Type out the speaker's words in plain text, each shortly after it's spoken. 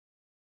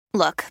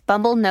Look,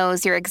 Bumble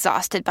knows you're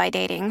exhausted by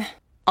dating.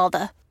 All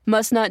the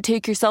must not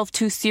take yourself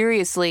too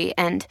seriously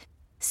and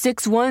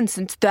 6'1"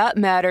 since that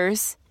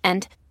matters.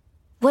 And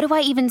what do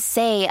I even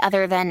say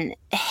other than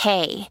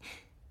hey?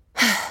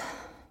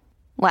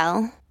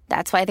 Well,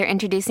 that's why they're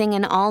introducing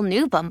an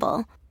all-new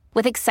Bumble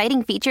with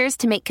exciting features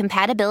to make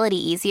compatibility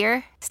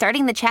easier,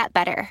 starting the chat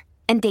better,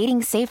 and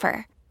dating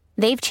safer.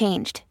 They've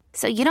changed,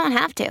 so you don't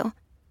have to.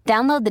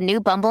 Download the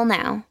new Bumble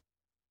now.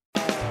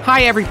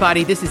 Hi,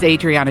 everybody. This is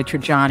Adriana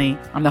Trajani.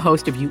 I'm the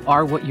host of You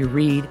Are What You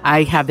Read.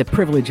 I have the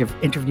privilege of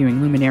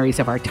interviewing luminaries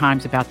of our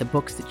times about the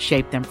books that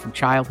shaped them from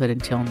childhood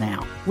until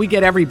now. We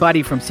get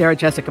everybody from Sarah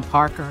Jessica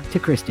Parker to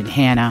Kristen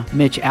Hanna,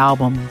 Mitch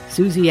Albom,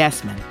 Susie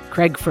Essman,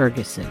 Craig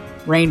Ferguson,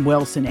 Rainn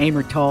Wilson,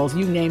 Amor Tolls,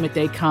 you name it,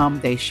 they come,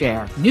 they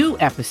share. New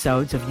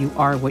episodes of You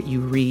Are What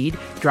You Read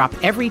drop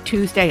every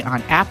Tuesday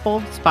on Apple,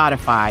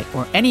 Spotify,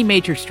 or any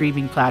major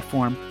streaming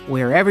platform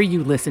wherever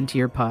you listen to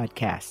your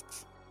podcasts.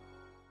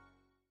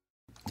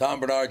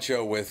 Tom Bernard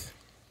Show with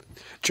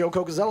Joe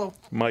Cocazello,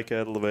 Mike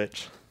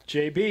Adlovich,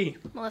 JB,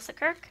 Melissa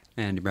Kirk,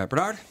 Andy Brett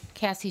Bernard,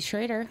 Cassie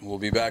Schrader. We'll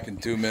be back in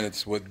 2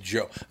 minutes with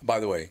Joe. By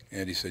the way,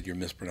 Andy said you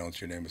mispronounced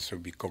your name. It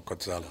should be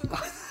Cocazello.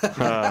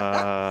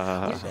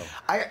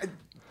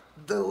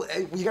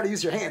 You got to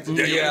use your hands.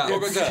 Yeah.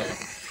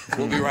 Cocazello.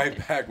 We'll be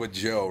right back with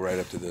Joe right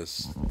after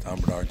this Tom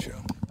Bernard Show.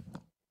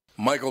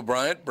 Michael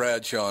Bryant,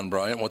 Bradshaw and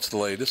Bryant, what's the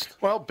latest?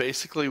 Well,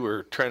 basically,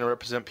 we're trying to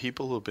represent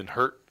people who have been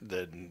hurt,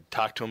 then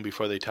talk to them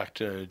before they talk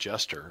to an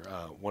adjuster.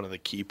 One of the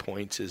key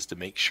points is to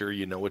make sure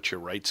you know what your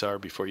rights are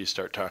before you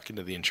start talking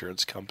to the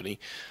insurance company,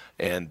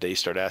 and they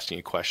start asking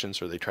you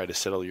questions or they try to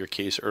settle your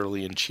case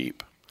early and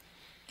cheap.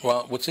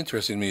 Well, what's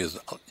interesting to me is,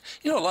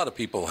 a lot of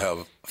people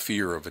have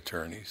fear of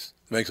attorneys.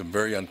 It makes them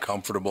very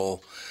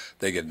uncomfortable.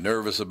 They get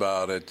nervous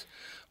about it.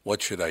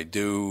 What should I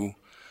do?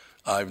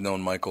 I've known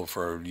Michael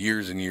for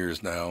years and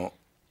years now,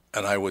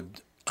 and I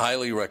would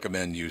highly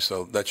recommend you.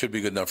 So that should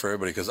be good enough for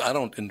everybody, because I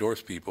don't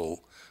endorse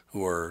people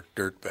who are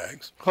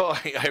dirtbags. Well,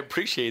 I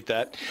appreciate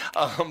that.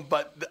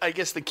 But I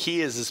guess the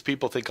key is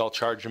people think I'll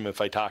charge them if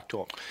I talk to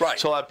them. Right.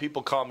 So a lot of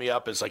people call me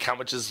up. It's like, how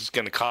much is this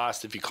going to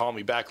cost if you call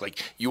me back? Like,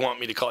 you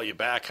want me to call you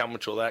back? How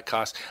much will that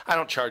cost? I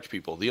don't charge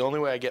people. The only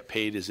way I get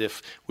paid is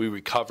if we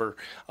recover,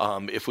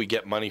 if we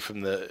get money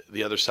from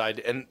the other side.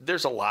 And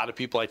there's a lot of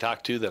people I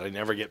talk to that I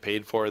never get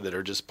paid for that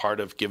are just part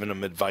of giving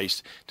them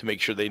advice to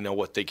make sure they know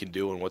what they can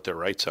do and what their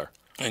rights are.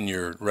 And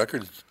your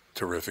record's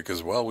terrific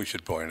as well, we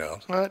should point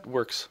out. Well, it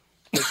works.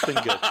 It's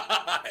been good.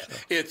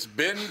 It's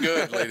been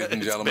good, ladies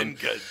and gentlemen. It's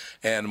been good.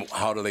 And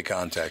how do they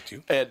contact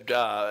you? And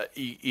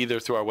either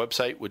through our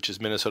website, which is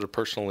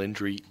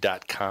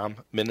minnesotapersonalinjury.com,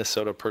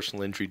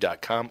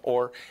 minnesotapersonalinjury.com,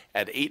 or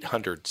at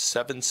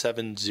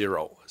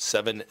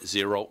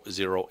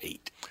 800-770-7008.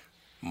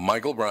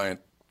 Michael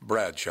Bryant,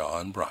 Bradshaw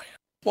and Bryant.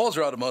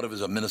 Walser Automotive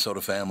is a Minnesota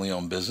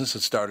family-owned business.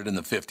 It started in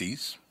the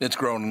 50s. It's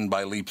grown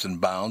by leaps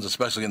and bounds,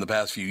 especially in the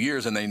past few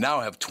years, and they now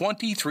have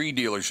 23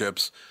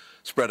 dealerships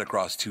spread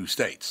across 2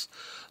 states.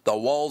 The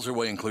Walser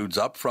way includes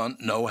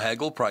upfront, no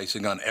haggle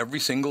pricing on every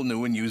single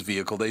new and used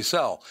vehicle they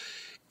sell.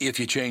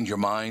 If you change your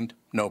mind,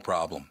 no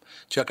problem.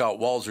 Check out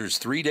Walser's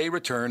 3-day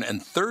return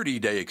and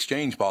 30-day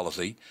exchange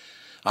policy.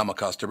 I'm a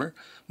customer.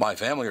 My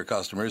family are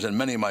customers, and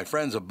many of my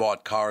friends have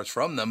bought cars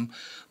from them.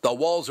 The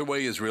Walser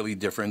way is really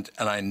different,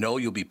 and I know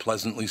you'll be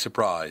pleasantly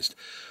surprised.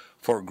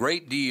 For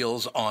great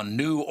deals on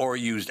new or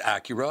used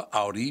Acura,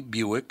 Audi,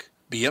 Buick,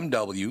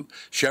 BMW,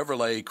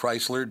 Chevrolet,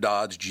 Chrysler,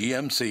 Dodge,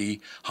 GMC,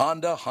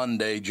 Honda,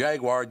 Hyundai,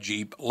 Jaguar,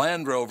 Jeep,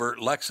 Land Rover,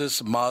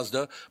 Lexus,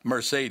 Mazda,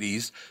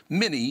 Mercedes,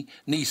 Mini,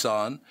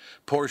 Nissan,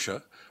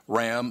 Porsche,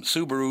 Ram,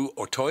 Subaru,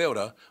 or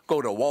Toyota,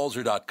 go to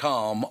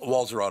Walser.com,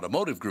 Walser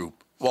Automotive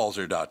Group,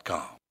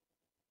 Walser.com.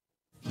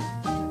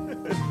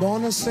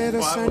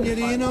 Buonasera,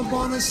 signorina,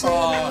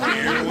 buonasera.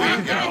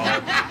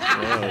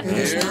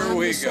 Here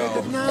we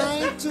go. Good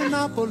night to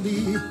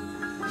Napoli.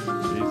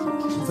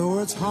 Though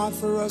it's hard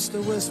for us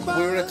to whisper.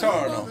 We're in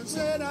Eterno.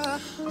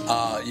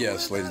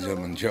 Yes, ladies and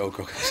gentlemen, Joe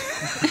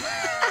Cocazello.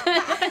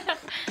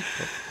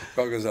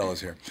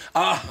 Cocazello's here.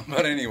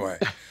 But anyway,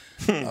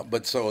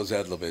 but so is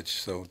Adlovich.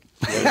 So,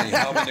 do you have any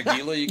Alvin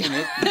Aguila you can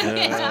hit?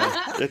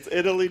 It's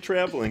Italy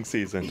traveling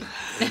season.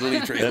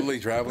 Italy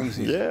traveling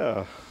season?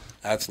 Yeah.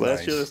 That's Last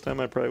nice. year, this time,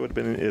 I probably would have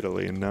been in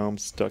Italy, and now I'm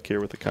stuck here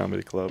with the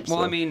comedy club. Well,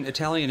 so. I mean,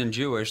 Italian and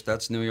Jewish,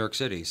 that's New York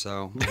City,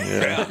 so.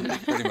 Yeah,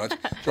 pretty much.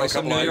 Throw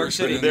some New York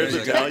City. There's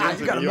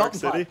Italians in New York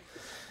City?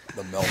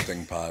 The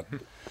melting pot.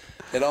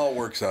 It all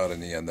works out in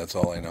the end, that's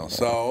all I know.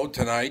 So,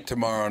 tonight,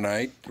 tomorrow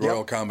night,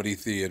 Royal Comedy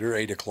Theater,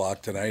 8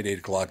 o'clock tonight, 8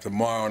 o'clock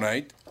tomorrow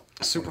night.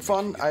 Super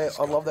fun. I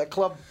love that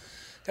club.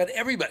 And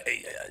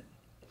everybody,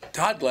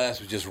 Todd Glass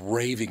was just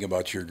raving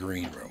about your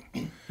green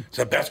room. It's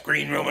the best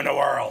green room in the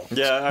world.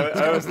 Yeah,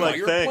 I was like,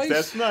 your thanks. place?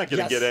 That's not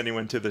going to get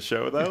anyone to the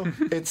show, though.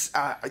 It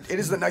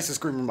is the nicest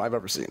green room I've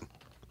ever seen.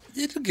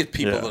 It'll get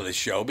people Yeah. to the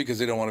show because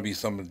they don't want to be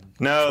some.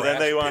 No, then trash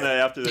they want to, pit.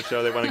 after the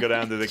show, they want to go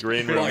down to the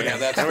green room. Oh, yeah,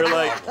 that's and the we're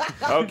like,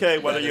 problem. okay,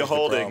 what That are you is the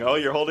holding? problem. Oh,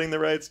 you're holding the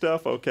right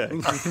stuff? Okay.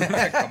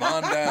 Come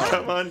on down.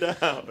 Come on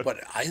down. But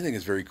I think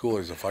it's very cool.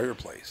 There's a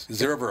fireplace. Is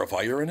there ever a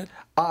fire in it?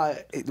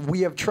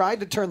 We have tried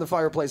to turn the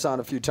fireplace on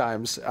a few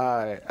times,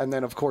 and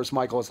then of course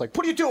Michael is like,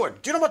 "What are you doing?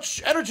 Do you know how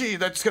much energy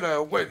that's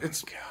gonna?"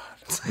 It's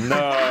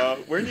No,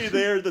 weren't you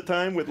there at the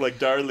time with like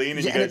Darlene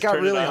and you Yeah, and guys it got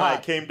turned really it on? I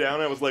hot. came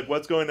down. I was like,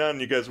 "What's going on?"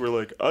 And you guys were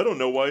like, "I don't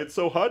know why it's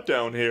so hot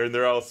down here." And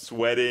they're all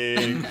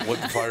sweating.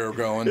 With the fire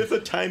going? It's a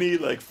tiny,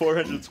 like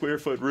 400 square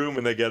foot room,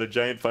 and they got a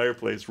giant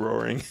fireplace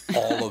roaring.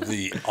 all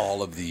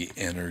of the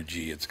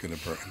energy it's going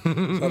to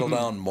burn. Settle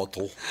down,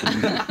 Muttel.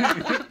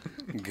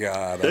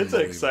 God, It's an unbelievable.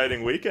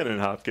 exciting weekend in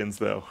Hopkins,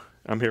 though.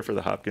 I'm here for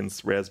the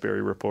Hopkins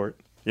Raspberry Report.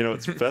 You know,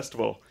 it's a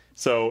festival.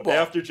 So Well,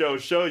 after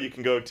Joe's show, you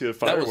can go to That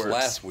fireworks. was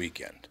last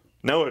weekend.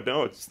 No,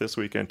 it's this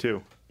weekend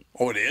too.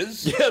 Oh, it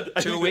is? Yeah,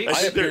 2 weeks?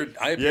 I appeared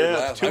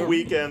last. 2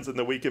 weekends and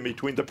the weekend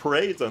between the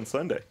parades on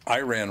Sunday.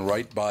 I ran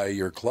right by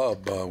your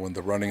club when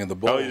the running of the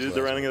bulls. Oh, you did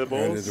the last running of the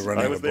week. bulls? I did the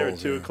running I of was the there bulls,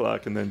 at 2 yeah.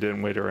 o'clock and then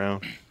didn't wait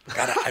around.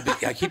 God,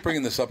 I keep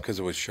bringing this up because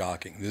it was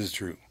shocking. This is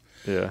true.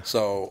 Yeah.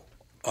 So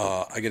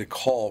I get a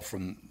call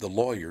from the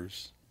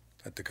lawyers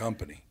at the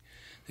company.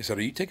 They said,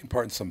 "Are you taking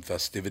part in some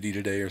festivity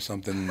today or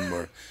something,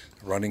 or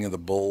the running of the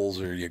bulls,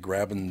 or you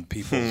grabbing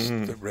people's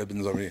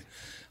ribbons over here?"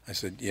 I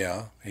said,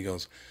 "Yeah." He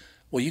goes,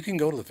 "Well, you can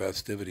go to the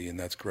festivity, and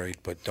that's great,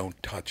 but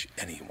don't touch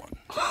anyone."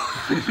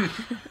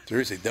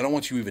 Seriously, they don't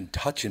want you even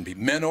touching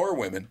people, men or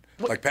women.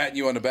 Like patting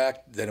you on the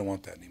back, they don't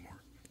want that anymore.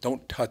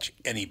 Don't touch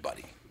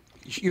anybody.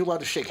 you allowed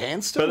to shake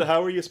hands still? But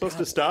how were you supposed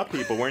to stop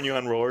people? Weren't you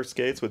on roller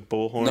skates with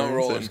bullhorns? No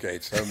roller and-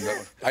 skates.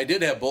 I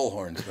did have bull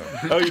horns,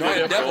 though. Oh, you No, I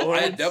did had have bull I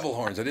had horns? devil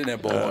horns. I didn't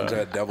have bull horns. I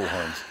had devil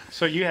horns,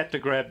 So you had to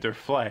grab their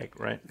flag,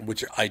 right?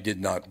 which I did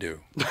not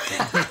do.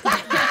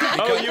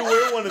 Oh, you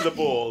were one of the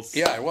bulls.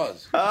 Yeah, I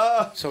was.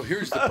 So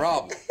here's the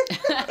problem.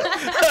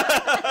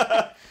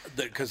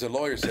 Because the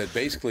lawyer said,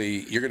 basically,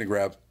 you're going to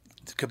grab,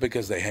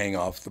 because they hang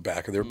off the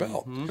back of their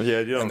belt. Yeah,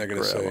 you don't And they're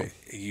going to grab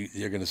say,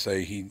 you're going to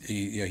say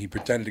he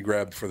pretended to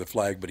grab for the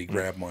flag, but he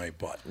grabbed my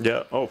butt.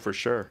 Yeah, oh, for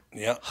sure.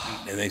 Yeah,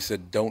 and they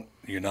said,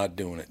 you're not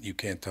doing it. You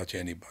can't touch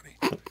anybody.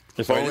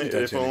 If So I only,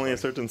 didn't touch if only anybody. a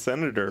certain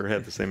senator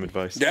had the same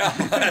advice. Yeah,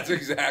 that's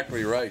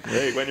exactly right.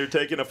 Hey, when you're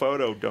taking a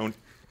photo, don't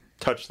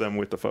touch them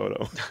with the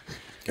photo.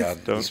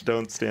 God,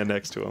 Don't stand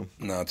next to them.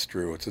 no, it's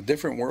true. It's a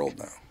different world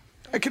now.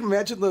 I can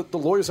imagine the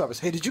lawyer's office.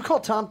 Hey, did you call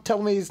Tom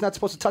telling me he's not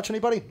supposed to touch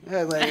anybody?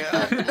 No,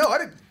 I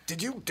didn't.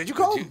 Did you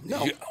call him?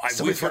 No. we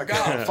Somebody's got a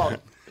forgot. phone.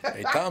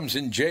 Hey, Tom's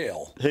in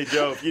jail. Hey,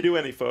 Joe, if you do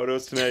any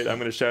photos tonight, I'm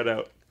going to shout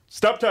out,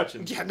 stop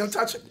touching. Yeah, no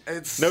touching.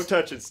 It's No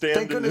touching. Stand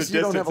Thank in the goodness you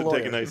don't distance have a and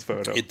take a lawyer. nice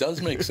photo. It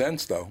does make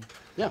sense, though.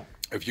 Yeah.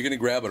 If you're going to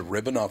grab a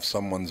ribbon off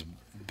someone's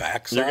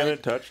backside, You're going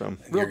to touch them.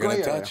 you're Real going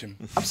to gray touch area.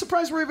 him. I'm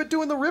surprised we're even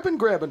doing the ribbon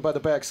grabbing by the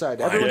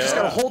backside. Everyone just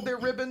know. got to hold their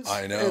ribbons.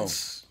 I know.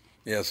 It's,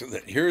 Yes,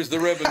 here's the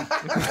ribbon.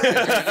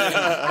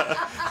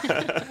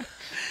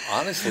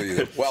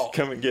 Honestly, well,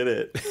 Come and get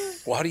it.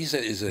 well, how do you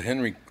say? Is it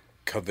Henry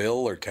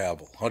Cavill or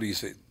Cavill? How do you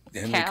say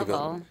Henry Cavill?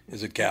 Cavill,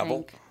 Is it I Cavill?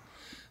 think.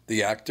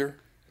 The actor?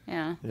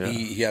 Yeah. Yeah.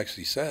 He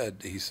actually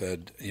said,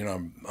 you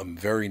know, I'm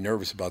very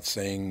nervous about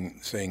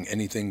saying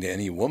anything to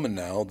any woman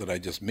now that I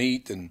just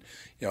meet, and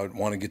you know, I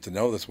want to get to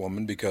know this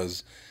woman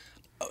because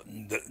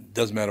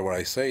doesn't matter what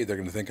I say, they're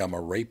going to think I'm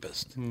a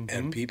rapist,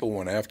 and people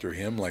went after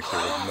him like there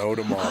was no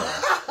tomorrow.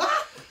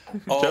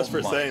 Oh, Just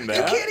for my saying you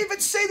that. can't even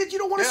say that you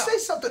don't want to Yeah. say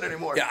something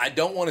anymore. Yeah, I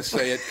don't want to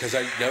say it because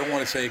I don't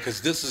want to say it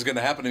because this is going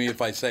to happen to me if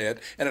I say it,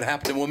 and it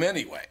happened to him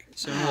anyway.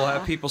 Soon we'll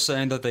have people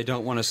saying that they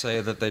don't want to say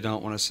that they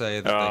don't want to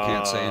say that they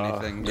can't say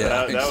anything.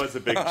 Yeah. That was a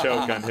big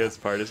joke on his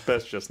part. It's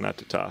best just not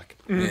to talk.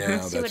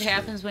 Yeah, See what that's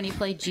happens when you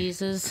play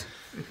Jesus.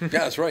 true. Yeah,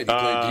 that's right. He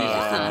played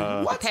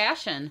Jesus. What?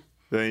 Passion.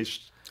 Then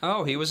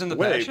Oh, he was in the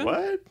wait, Passion?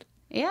 what?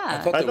 Yeah. I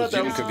thought that was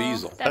Jim that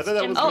was- Caviezel. I thought that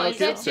was Oh, Mel is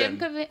that Gibson. Jim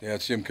Caviezel? Yeah,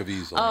 it's Jim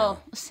Caviezel. Oh,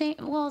 see,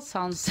 well, it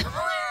sounds similar.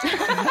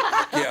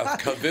 Yeah,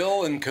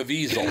 Cavill and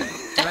Caviezel. No,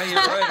 you're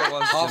right. It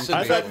was Austin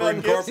I thought Mel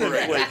Gibson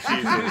Incorporated. played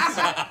Jesus.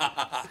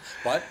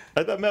 What?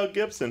 I thought Mel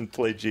Gibson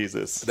played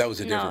Jesus. That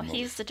was a No, different movie.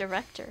 he's the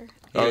director.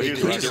 Oh, he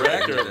was the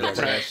director of the That's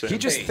right. Passion. He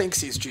just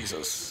thinks he's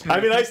Jesus. I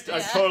mean, I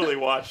totally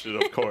watched it,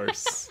 of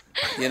course.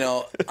 You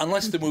know,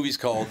 unless the movie's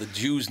called The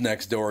Jews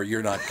Next Door,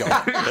 you're not going.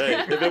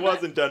 Hey, if it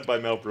wasn't done by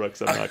Mel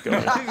Brooks, I'm not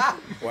going.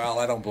 Well,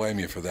 I don't blame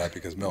you for that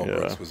because Mel Yeah.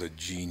 Brooks was a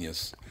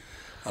genius.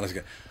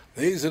 Honestly,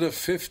 these are the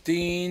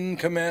 10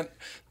 commandments.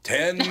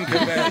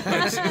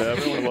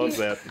 Everyone loves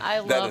that. I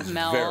That love is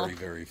Mel. very,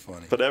 very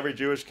funny. But every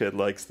Jewish kid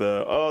likes they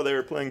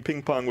were playing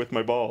ping pong with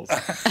my balls.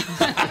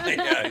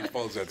 Yeah, I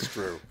suppose that's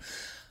true.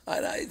 I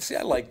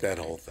like that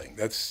whole thing.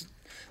 That's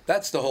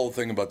the whole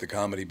thing about the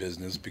comedy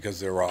business because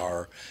there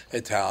are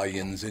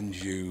Italians and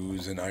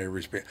Jews and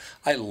Irish people.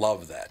 I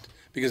love that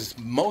because it's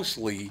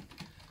mostly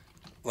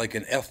like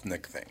an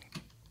ethnic thing,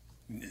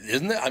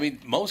 isn't it? I mean,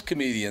 most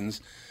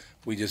comedians,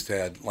 we just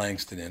had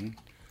Langston in.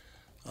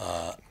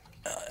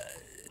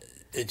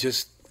 It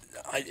just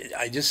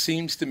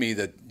seems to me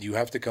that you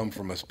have to come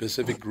from a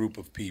specific group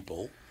of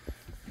people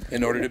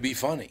in order to be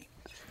funny.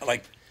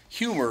 Like,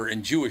 humor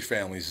in Jewish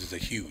families is a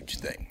huge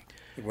thing.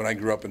 When I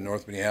grew up in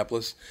North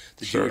Minneapolis,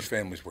 the Jewish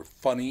families were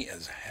funny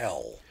as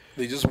hell.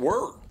 They just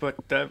were. But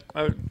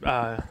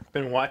I've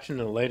been watching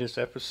the latest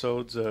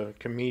episodes of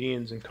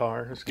Comedians in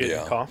Cars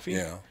Getting Coffee.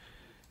 Yeah.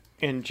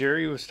 And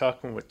Jerry was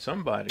talking with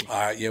somebody.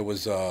 It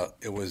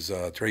was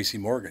Tracy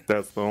Morgan.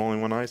 That's the only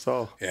one I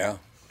saw. Yeah.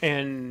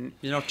 And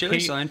you know, if Jerry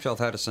Seinfeld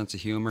had a sense of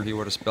humor, he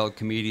would have spelled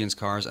comedians,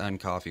 cars, and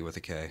coffee with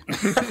a K.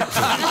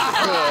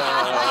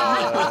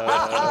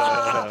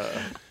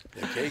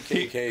 The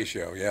KKK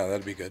show. Yeah,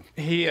 that'd be good.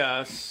 He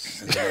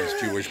nice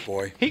Jewish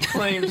boy. He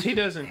claims he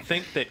doesn't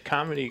think that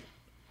comedy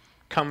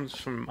comes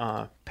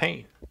from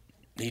pain.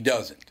 He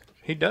doesn't.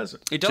 He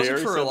doesn't. It doesn't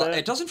for a lot.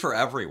 It doesn't for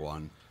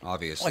everyone,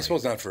 obviously. Well, I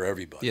suppose not for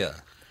everybody. Yeah.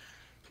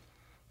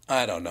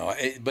 I don't know,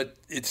 but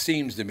it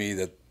seems to me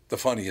that the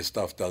funniest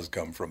stuff does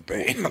come from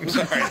pain. I'm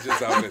sorry, it's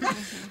just how it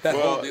is. That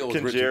whole deal with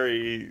can Richard.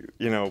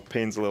 Jerry,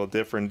 Pain's a little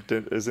different.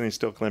 Isn't he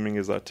still claiming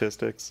he's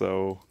autistic?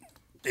 So.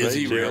 Is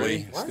he Jerry?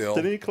 really? Still?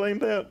 Didn't he claim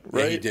that?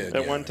 Right? Yeah, he did.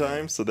 At one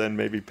time. So then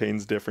maybe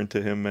pain's different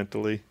to him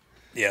mentally.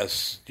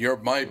 Yes,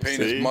 my pain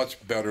is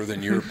much better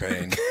than your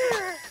pain.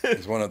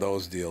 It's one of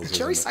those deals.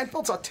 Jerry isn't it?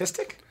 Seinfeld's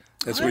autistic?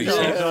 That's what he He's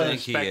said. on the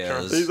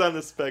spectrum. He's on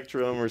the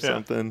spectrum or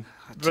something.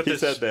 But he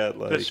said that.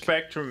 Like, the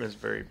spectrum is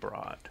very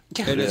broad.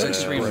 It is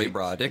extremely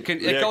broad. It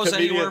goes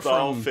anywhere comedians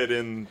all from fit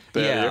in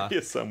that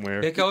area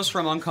somewhere. It goes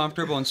from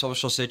uncomfortable in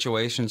social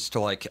situations to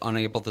like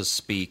unable to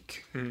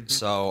speak. Mm-hmm.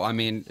 So I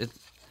mean,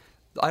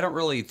 I don't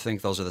really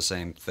think those are the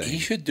same thing. He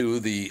should do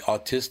the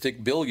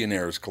Autistic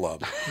Billionaires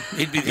Club.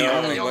 He'd be the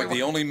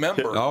only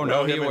member. Oh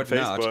no, he him would in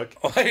not. Facebook.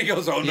 Oh, he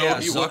goes, oh no, Yeah,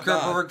 he would Zuckerberg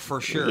not.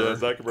 for sure. Yeah,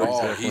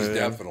 Zuckerberg's He's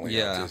definitely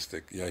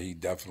autistic. Yeah, he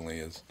definitely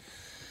is.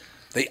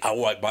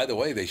 By the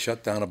way, they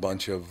shut down a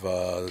bunch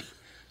of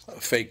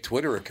fake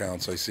Twitter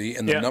accounts, I see,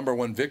 and the number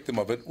one victim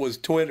of it was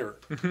Twitter.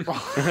 They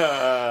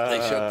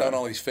shut down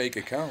all these fake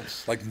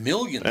accounts, like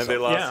millions. And they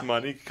of lost them.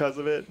 money because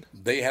of it?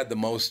 They had the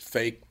most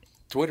fake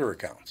Twitter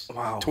accounts.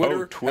 Wow.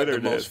 Twitter Twitter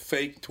had the did. most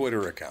fake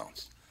Twitter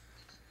accounts.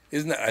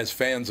 Isn't that, as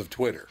fans of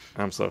Twitter?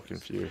 I'm so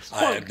confused.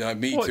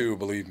 Me too,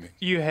 believe me.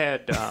 You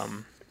had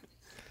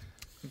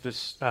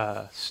this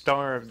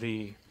star of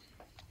the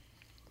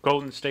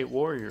Golden State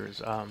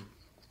Warriors.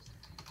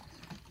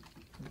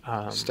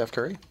 Steph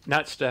Curry?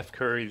 Not Steph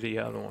Curry, the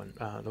other one.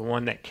 The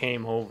one that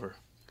came over.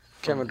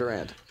 Kevin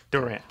Durant.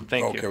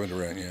 Thank you. Kevin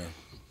Durant, yeah.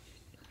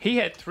 He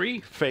had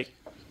 3 fake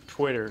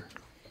Twitter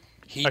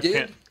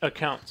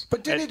accounts.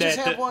 But didn't he just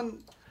have one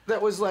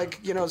that was like,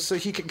 so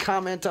he could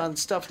comment on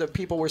stuff that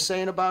people were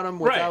saying about him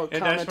without and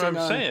commenting that's what I'm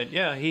on... saying.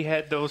 Yeah, he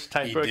had those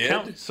type of did?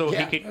 accounts, so Yeah,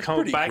 he could that's come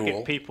pretty back cool.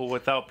 at people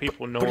without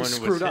people But knowing he it was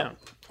screwed him. up.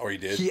 Oh, he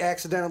did? He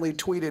accidentally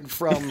tweeted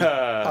from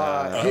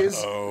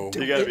his...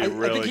 You gotta be I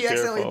really think he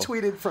accidentally careful.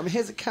 tweeted from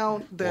his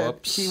account that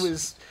Whoops. he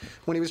was...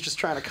 When he was just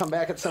trying to come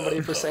back at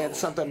somebody for saying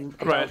something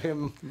about Right.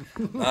 him.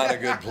 Not a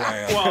good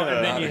plan. Well, and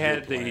Not then a you good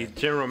had the plan.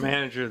 general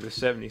manager of the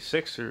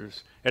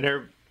 76ers, and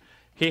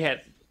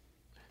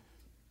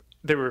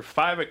there were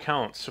 5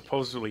 accounts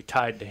supposedly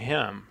tied to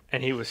him,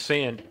 and he was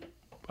saying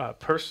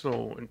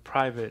personal and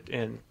private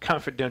and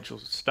confidential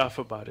stuff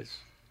about his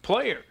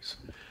players,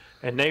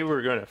 and they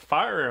were going to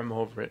fire him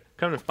over it.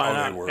 Come to find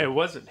they out, were. it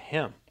wasn't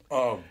him.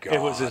 Oh, God.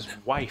 It was his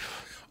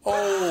wife.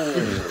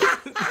 Oh.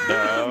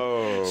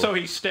 No. So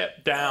he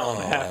stepped down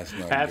that's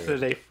not after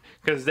good.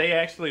 because they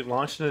actually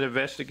launched an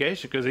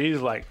investigation because he's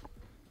like,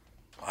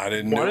 I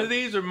didn't one know. of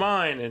these are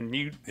mine, and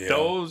Yeah.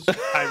 those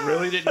I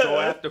really didn't go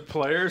after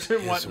players and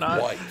His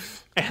whatnot.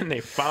 wife. And they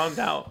found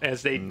out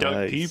as they dug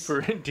Nice. deeper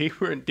and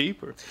deeper and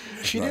deeper.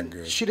 She not didn't.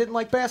 good. She didn't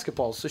like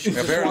basketball, so she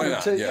just Apparently wanted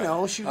not, to.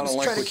 yeah. She I don't was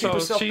like trying to what keep So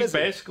herself she busy.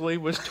 basically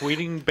was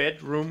tweeting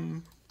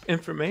bedroom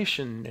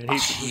information, and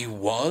He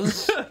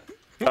was?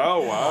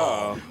 Oh,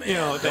 wow.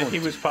 that he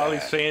was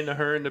probably saying to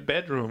her in the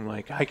bedroom,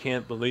 like, "I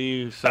can't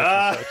believe such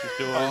and such is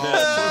doing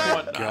this," or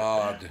whatnot.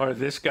 God. Or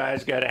this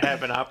guy's got to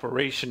have an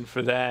operation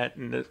for that,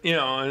 and and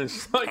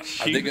it's like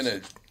Are they going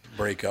to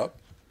break up?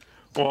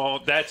 Well,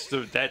 that's I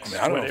don't know if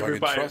I can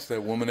everybody. trust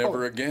that woman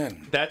ever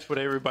again. That's what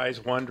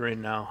everybody's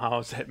wondering now. How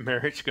is that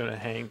marriage going to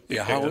hang?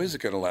 Yeah, how is it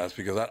going to last?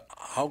 Because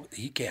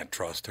he can't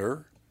trust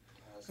her.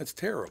 That's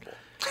terrible.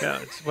 Yeah,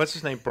 what's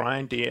his name?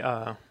 Brian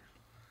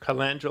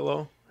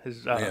Colangelo.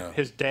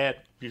 His dad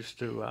used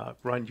to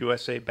run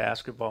USA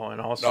Basketball and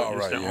also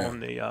used to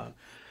own the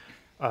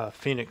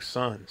Phoenix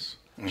Suns.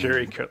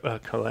 Jerry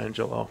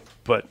Colangelo.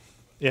 But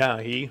yeah,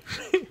 he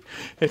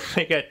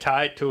got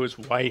tied to his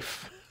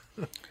wife.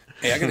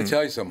 Hey, I got to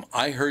tell you something.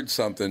 I heard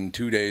something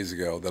 2 days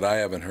ago that I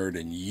haven't heard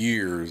in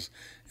years,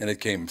 and it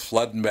came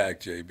flooding back,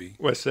 JB.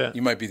 What's that?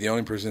 You might be the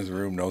only person in the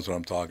room who knows what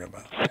I'm talking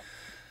about.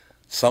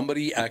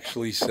 Somebody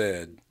actually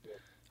said,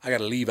 I got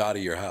to leave out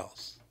of your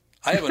house.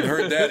 I haven't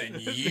heard that in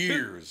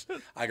years.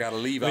 I got to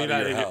leave out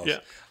of your house.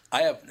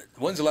 Yeah.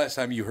 When's the last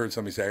time you heard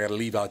somebody say, I got to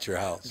leave out your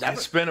house?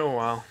 It's been a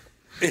while.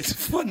 It's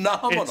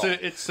phenomenal.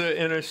 It's an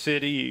inner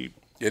city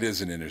It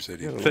is an inner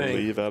city thing.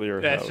 Leave out of your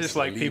That's house. just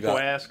like Leave people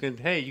out. asking,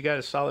 "Hey, you got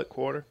a solid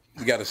quarter?"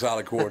 You got a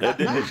solid quarter.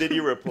 Did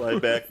you reply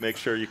back, make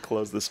sure you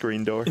close the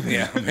screen door?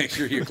 Yeah, make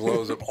sure you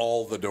close up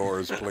all the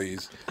doors,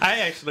 please. I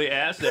actually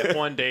asked that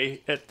one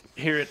day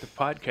here at the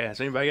podcast.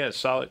 Anybody got a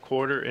solid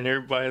quarter? And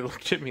everybody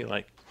looked at me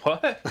like,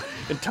 what?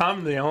 And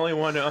Tom, the only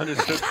one who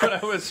understood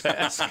what I was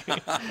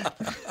asking.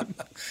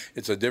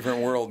 It's a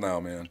different world now,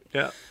 man.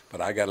 Yeah.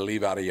 But I got to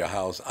leave out of your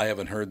house. I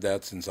haven't heard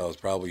that since I was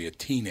probably a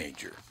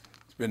teenager.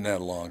 It's been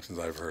that long since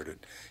I've heard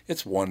it.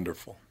 It's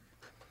wonderful.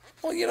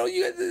 Well,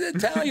 the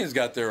Italians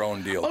got their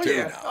own deal, too,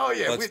 now. Oh,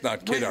 yeah. Let's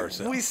not kid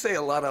ourselves. We say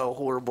a lot of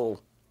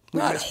horrible...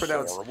 Not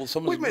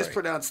horrible. We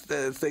mispronounce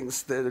the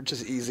things that are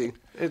just easy.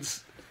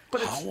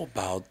 How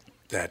about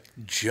that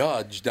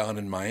judge down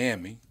in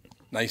Miami?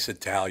 Nice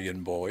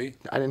Italian boy.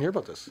 I didn't hear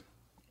about this.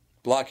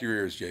 Block your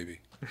ears, JB.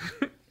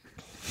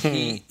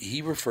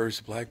 He refers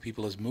to black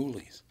people as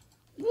moolies.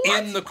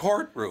 What? In the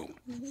courtroom.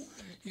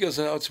 He goes,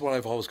 that's what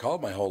I've always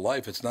called my whole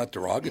life. It's not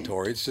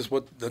derogatory. It's just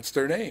that's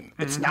their name.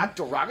 It's not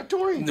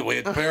derogatory? The way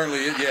it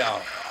apparently,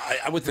 yeah.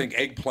 I would think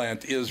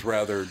eggplant is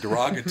rather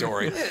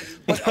derogatory.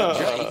 But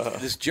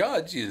this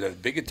judge, he's a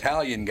big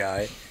Italian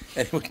guy,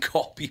 and he would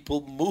call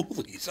people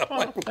moolies. I'm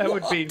like, that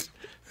what? would be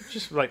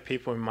just like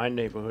people in my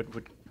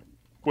neighborhood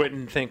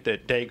wouldn't think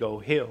that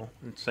Dago Hill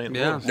in St. Louis.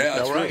 Yeah,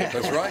 that's right.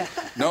 That's right.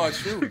 No, it's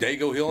true.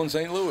 Dago Hill in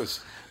St. Louis.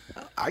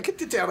 I could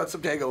get down on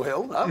some Dago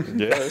Hill.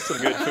 Yeah, there's some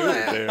good food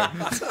there.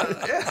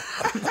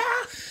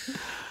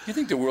 You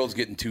think the world's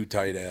getting too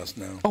tight-assed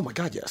now? Oh, my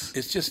God, yes.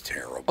 It's just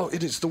terrible. Oh,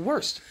 it is the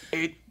worst.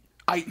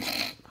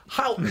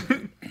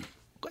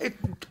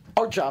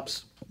 Our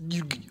jobs,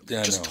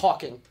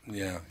 talking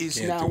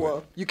is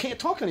now, you can't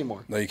talk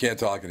anymore. No, you can't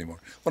talk anymore.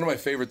 One of my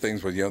favorite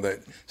things was,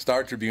 that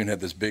Star Tribune had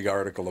this big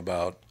article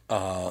about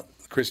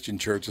Christian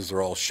churches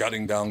are all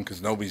shutting down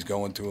because nobody's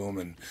going to them,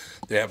 and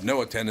they have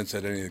no attendance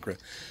at any of the.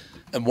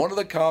 And one of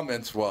the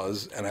comments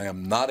was, and I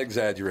am not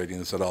exaggerating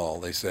this at all,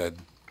 they said,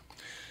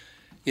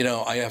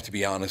 I have to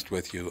be honest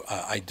with you.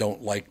 I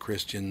don't like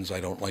Christians.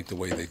 I don't like the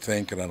way they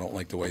think, and I don't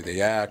like the way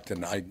they act.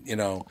 And I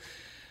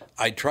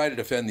try to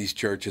defend these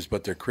churches,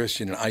 but they're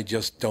Christian, and I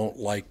just don't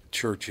like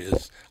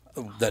churches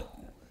that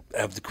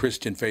have the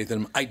Christian faith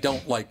in them. I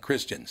don't like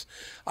Christians.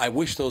 I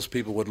wish those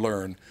people would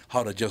learn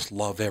how to just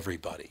love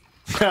everybody.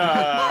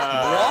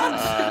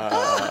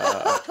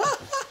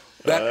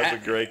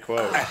 That's a great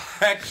quote.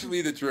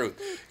 Actually, the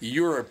truth.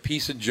 You're a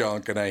piece of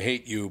junk, and I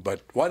hate you,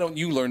 but why don't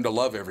you learn to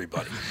love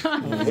everybody?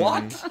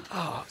 What?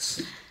 I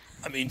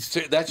mean,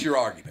 that's your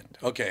argument.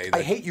 Okay.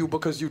 I hate you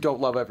because you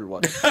don't love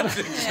everyone. That's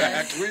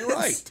exactly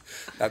right.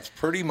 That's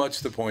pretty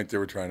much the point they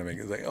were trying to make.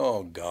 It's like,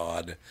 oh,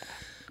 God.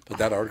 But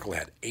that article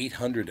had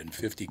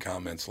 850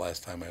 comments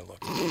last time I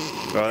looked.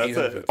 Oh,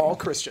 that's all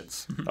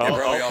Christians.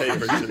 All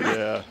papers,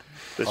 yeah.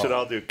 They should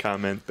all do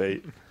comment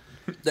bait.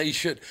 They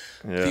should.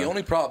 Yeah. The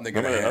only problem they're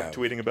going to have... I'm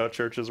tweeting about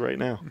churches right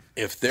now.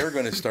 If they're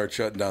going to start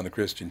shutting down the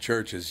Christian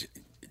churches,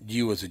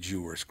 you as a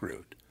Jew are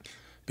screwed.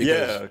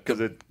 Because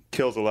it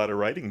kills a lot of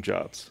writing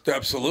jobs.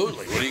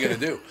 Absolutely. What are you going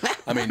to do?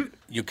 I mean,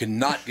 you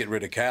cannot get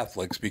rid of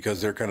Catholics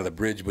because they're kind of the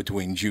bridge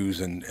between Jews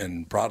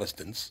and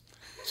Protestants.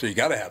 So you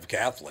got to have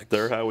Catholics.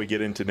 They're how we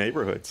get into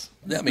neighborhoods.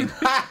 I mean,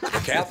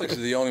 the Catholics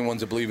are the only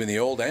ones that believe in the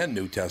Old and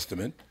New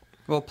Testament.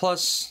 Well,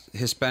 plus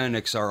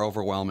Hispanics are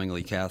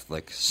overwhelmingly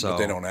Catholic, so but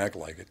they don't act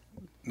like it.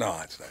 No,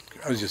 it's not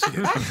good. I was just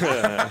kidding.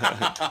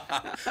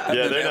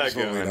 Yeah, they're not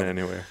going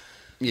anywhere.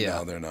 Yeah,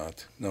 no, they're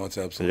not. No, it's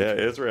absolutely.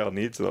 Yeah, Israel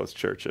needs those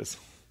churches.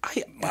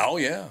 Oh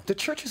yeah, the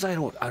churches I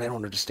don't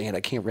understand.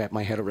 I can't wrap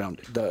my head around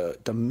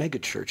the mega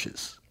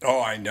churches.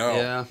 Oh, I know.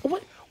 Yeah.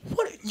 What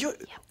you're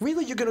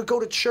going to go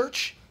to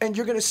church and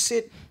you're going to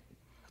sit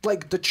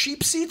like the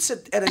cheap seats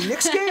at a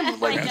Knicks game?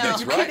 Like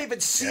you can't even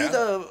see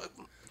the.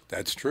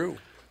 That's true.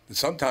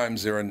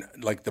 Sometimes they're in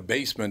like the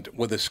basement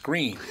with a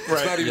screen. Right.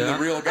 It's not even the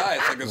real guy.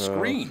 It's like a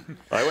screen.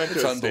 I went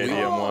to a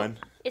stadium one.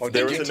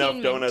 There was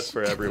enough donuts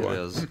for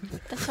everyone.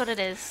 That's what it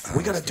is.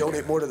 We got to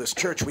donate more to this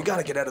church. We got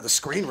to get out of the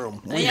screen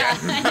room. Yeah,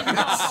 I know,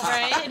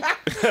 right?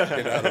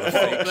 Get out of the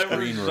fake There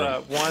screen was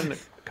room. one a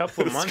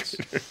couple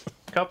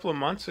of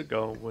months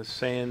ago was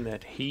saying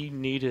that he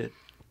needed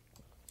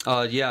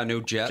a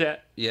new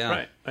jet. Yeah.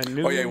 Right. A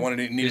new, he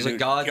wanted to. He's like,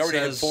 God he already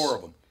had says- 4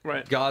 of them.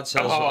 Right. God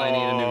says I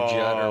need a new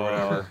jet or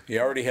whatever. He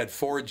already had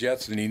 4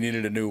 jets and he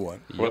needed a new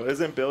one. Well,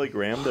 isn't Billy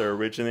Graham the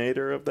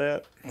originator of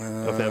that?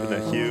 Of having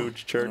a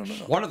huge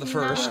church? One of the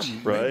first.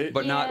 Right?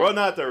 But not... Well,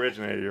 not the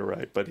originator, you're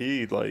right. But he,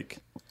 you go to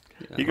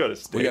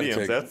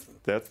stadiums,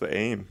 that's the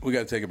aim. We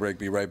got to take a break.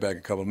 Be right back in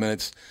a couple of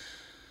minutes.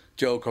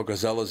 Joe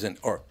Cocozella's in,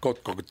 or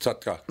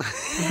Cocozatka.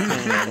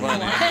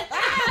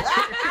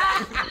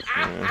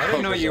 I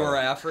didn't know you were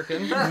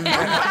African. All of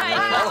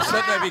a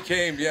sudden I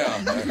became,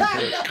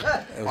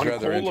 It was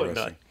rather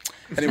interesting.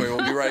 Anyway,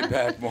 we'll be right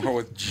back. More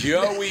with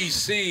Joey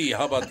C.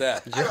 How about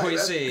that? Joey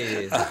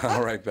C.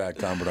 Right back.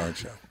 Tom Bernard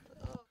Show.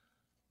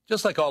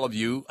 Just like all of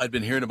you, I'd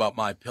been hearing about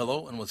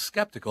MyPillow and was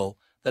skeptical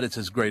that it's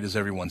as great as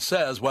everyone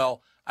says.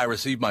 Well, I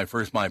received my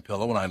first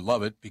MyPillow, and I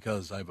love it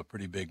because I have a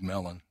pretty big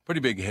melon,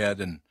 pretty big head,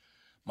 and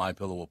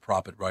MyPillow will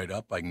prop it right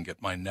up. I can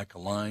get my neck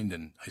aligned,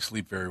 and I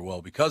sleep very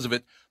well because of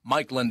it.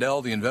 Mike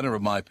Lindell, the inventor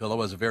of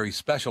MyPillow, has a very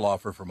special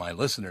offer for my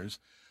listeners.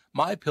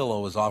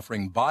 MyPillow is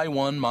offering buy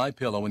one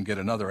MyPillow and get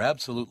another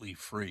absolutely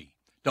free.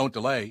 Don't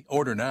delay.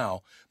 Order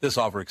now. This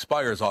offer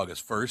expires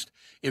August 1st.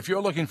 If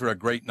you're looking for a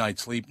great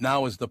night's sleep,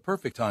 now is the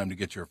perfect time to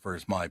get your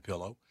first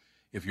MyPillow.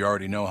 If you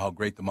already know how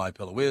great the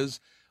MyPillow is,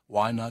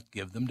 why not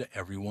give them to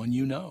everyone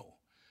you know?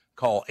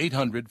 Call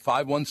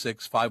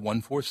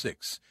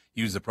 800-516-5146.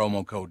 Use the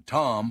promo code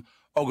TOM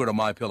or go to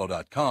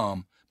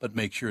MyPillow.com, but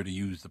make sure to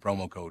use the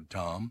promo code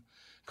TOM.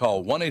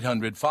 Call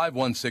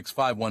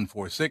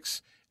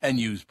 1-800-516-5146 and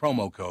use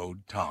promo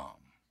code TOM.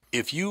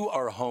 If you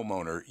are a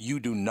homeowner, you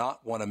do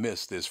not want to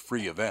miss this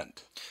free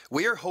event.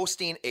 We are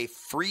hosting a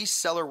free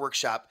seller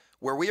workshop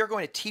where we are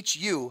going to teach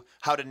you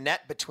how to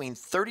net between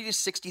 $30,000 to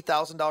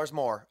 $60,000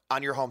 more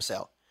on your home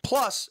sale.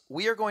 Plus,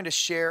 we are going to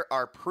share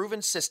our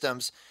proven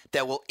systems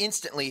that will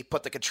instantly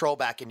put the control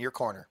back in your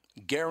corner.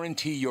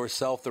 Guarantee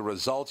yourself the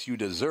results you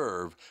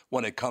deserve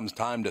when it comes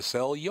time to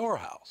sell your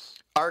house.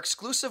 Our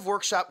exclusive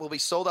workshop will be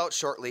sold out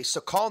shortly,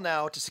 so call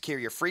now to secure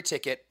your free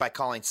ticket by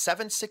calling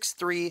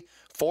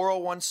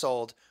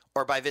 763-401-SOLD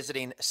or by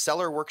visiting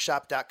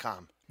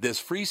sellerworkshop.com. This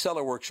free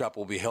seller workshop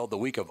will be held the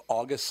week of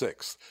August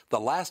 6th. The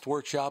last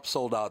workshop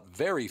sold out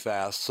very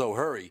fast, so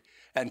hurry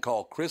and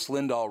call Chris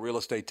Lindahl Real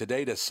Estate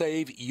today to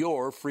save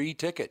your free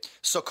ticket.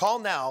 So call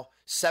now,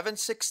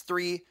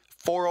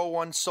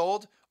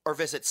 763-401-SOLD, or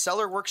visit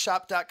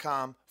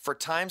sellerworkshop.com for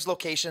times,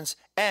 locations,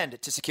 and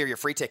to secure your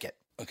free ticket.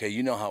 Okay,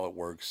 you know how it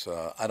works.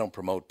 I don't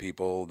promote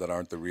people that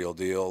aren't the real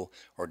deal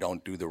or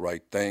don't do the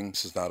right thing.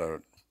 This is not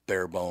a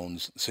bare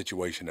bones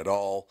situation at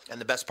all.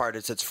 And the best part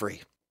is it's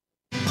free.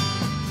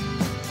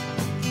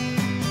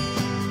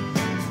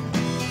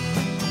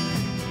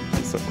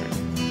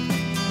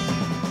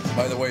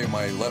 By the way,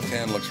 my left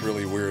hand looks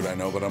really weird, I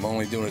know, but I'm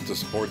only doing it to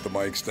support the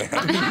mic stand. We're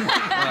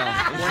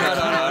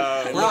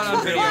not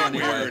on video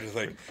anyway.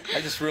 Like, I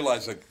just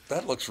realized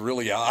that looks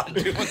really odd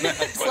doing that.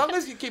 As long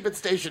as you keep it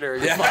stationary,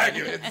 you're Yeah, fine.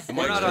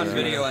 We're not on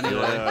video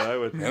anyway. I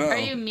would. Are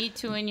you Me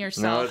Tooing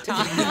yourself,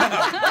 Tom?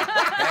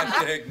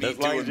 As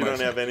long as you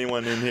don't have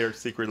anyone in here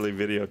secretly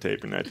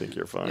videotaping, I think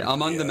you're fine. Yeah,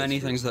 among the many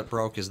things that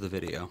broke is the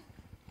video.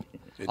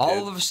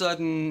 All of a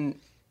sudden,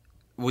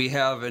 we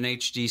have an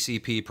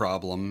HDCP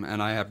problem,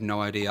 and I have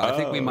no idea. I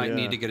think we might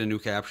need to get a new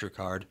capture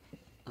card.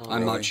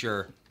 I'm not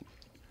sure.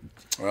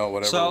 Well,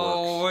 whatever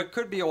So works. it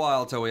could be a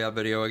while till we have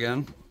video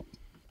again.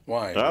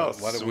 Why? Oh,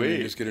 Why don't we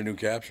just get a new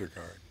capture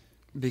card?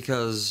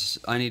 Because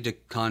I need to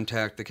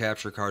contact the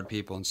capture card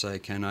people and say,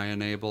 can I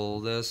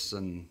enable this?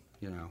 And,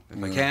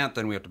 if I can't,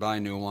 then we have to buy a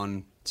new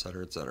one, et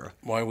cetera, et cetera.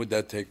 Why would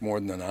that take more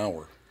than an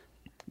hour?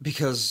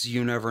 Because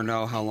you never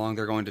know how long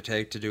they're going to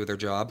take to do their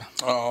job.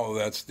 Oh,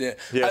 that's it.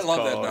 Yes, I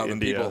love that call now.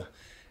 India. The people,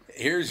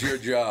 here's your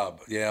job.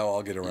 Yeah, well,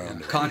 I'll get around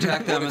to it.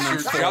 Contact them, and then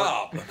It's your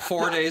job.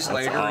 4 days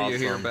That's later, you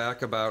hear awesome.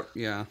 back about,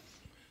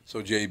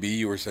 So, JB,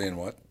 you were saying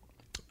what?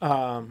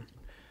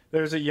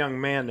 There's a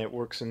young man that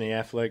works in the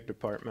athletic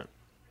department.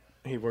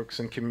 He works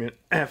in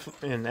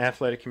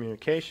athletic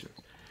communications.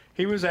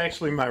 He was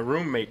actually my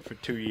roommate for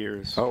 2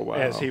 years. Oh, wow.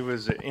 As he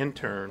was an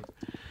intern.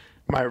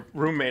 My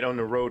roommate on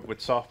the road with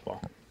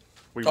softball.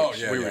 We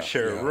would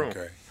share a room.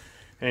 Okay.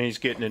 And he's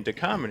getting into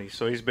comedy.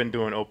 So he's been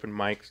doing open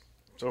mics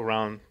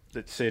around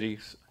the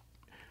cities.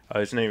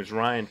 His name is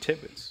Ryan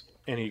Tibbetts.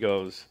 And he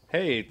goes,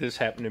 hey, this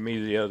happened to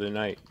me the other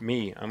night.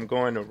 I'm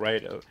going to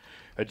write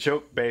a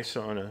joke based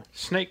on a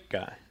snake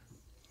guy.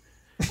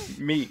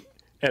 Me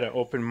at an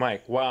open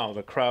mic. Wow,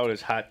 the crowd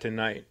is hot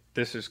tonight.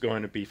 This is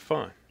going to be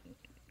fun.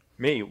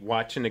 Me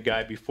watching the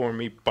guy before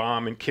me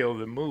bomb and kill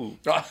the move.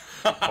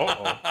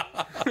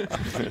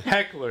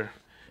 Heckler.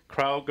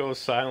 Crowd goes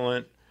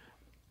silent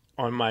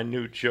on my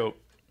new joke.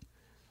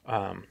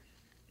 The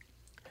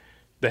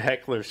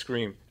heckler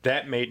screamed,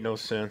 that made no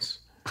sense.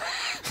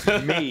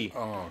 Me.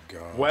 Oh,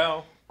 God.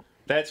 Well,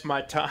 that's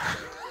my time.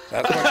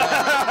 That's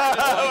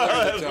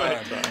my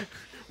time.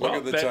 Look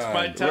at the that's time.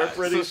 my time. We're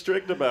pretty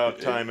strict about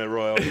time at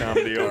Royal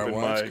Comedy Open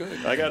well, that's Mic.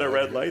 good. I got a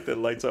red light that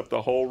lights up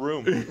the whole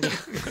room.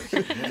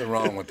 Nothing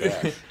wrong with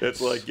that.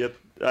 It's like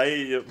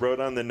I wrote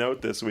on the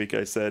note this week,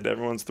 I said,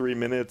 everyone's 3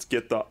 minutes,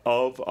 get the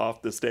of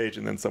off the stage,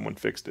 and then someone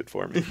fixed it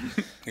for me.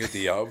 You get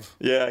the of?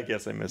 Yeah, I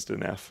guess I missed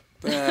an F.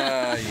 You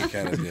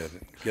kind of did.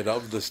 Get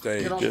of the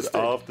stage. Get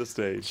off the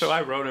stage. So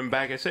I wrote him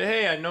back. I said,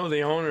 hey, I know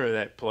the owner of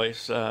that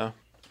place.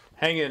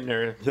 Hang in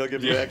there. He'll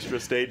give you extra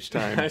stage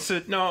time. I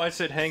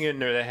said, hang in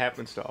there. That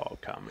happens to all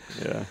comics.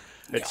 Yeah.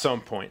 At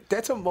some point.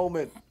 That's a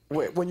moment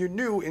when you're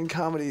new in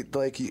comedy,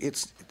 like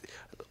it's,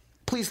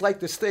 please like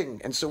this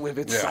thing. And so if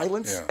it's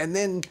silence, and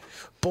then,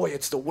 boy,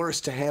 it's the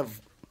worst to have,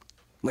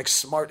 like,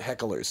 smart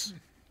hecklers.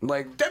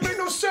 Like, that made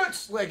no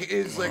sense. Like,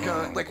 is like,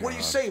 what do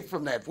you say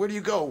from that? Where do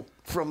you go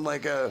from,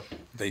 like, a...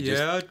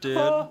 it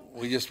did.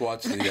 We just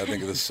watched the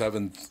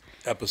 7th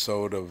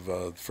episode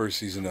of first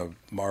season of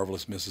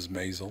Marvelous Mrs.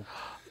 Maisel.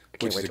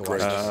 Which is a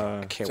great,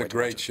 it's a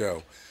great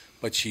show.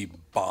 but she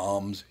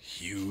bombs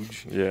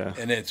huge. Yeah.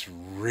 And it's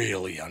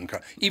really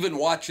uncomfortable. Even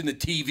watching the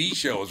TV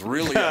show is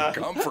really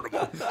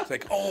uncomfortable. It's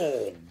like,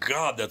 oh,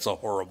 God, that's a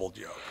horrible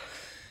joke.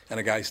 And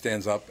a guy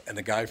stands up, and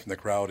the guy from the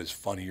crowd is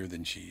funnier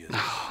than she is.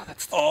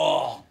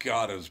 Oh,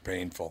 God, it was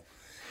painful.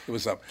 It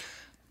was up.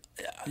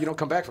 You don't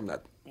come back from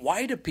that.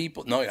 Why do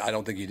people... No, I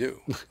don't think you do.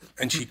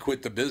 And she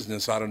quit the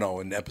business. I don't know.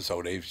 In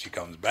episode 8, she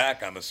comes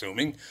back, I'm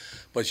assuming.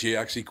 But she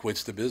actually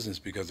quits the business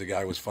because the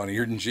guy was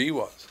funnier than she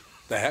was.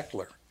 The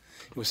heckler.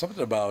 It was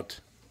something about...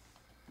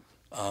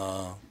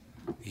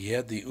 he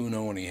had the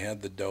uno and he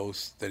had the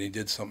dos. Then he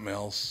did something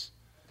else.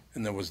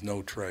 And there was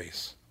no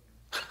trace.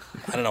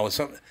 I don't know. It's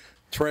something...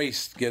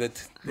 Trace, get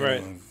it?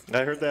 Right.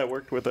 I heard that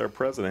worked with our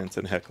presidents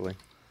in heckling.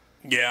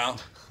 Yeah.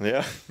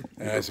 Yeah.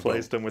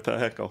 Replaced him with a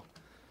heckle.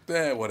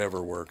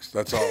 Whatever works.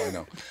 That's all I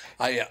know.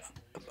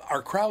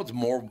 Our crowd's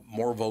more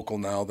vocal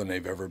now than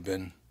they've ever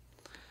been.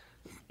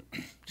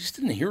 Just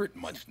didn't hear it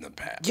much in the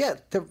past. Yeah,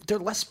 they're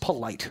less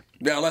polite.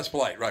 Yeah, less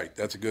polite. Right.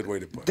 That's a good way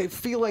to put it. They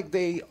feel like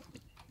I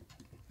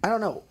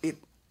don't know.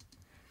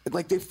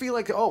 Like they feel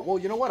like, oh, well,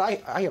 you know what?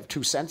 I have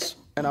 2 cents.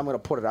 And I'm going to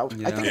put it out.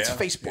 Yeah. I think it's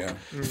Facebook. Yeah.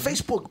 Mm-hmm.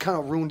 Facebook kind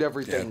of ruined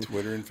everything. Yeah,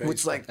 Twitter and Facebook.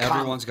 It's like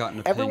everyone's got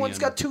an opinion. Everyone's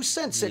got 2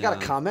 cents. They got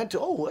to comment.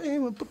 Oh, hey,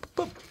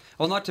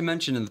 well, not to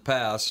mention in the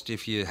past,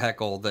 if you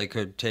heckle, they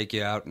could take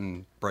you out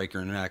and break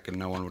your neck, and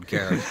no one would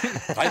care.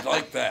 I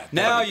like that.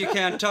 Now you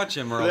can't touch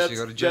him, or else you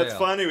go to jail. That's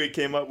funny. We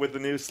came up with a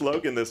new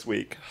slogan this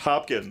week: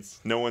 Hopkins,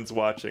 no one's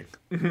watching.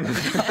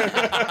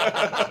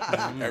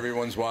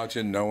 Everyone's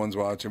watching. No one's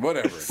watching.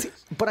 Whatever it is.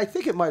 But I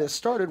think it might have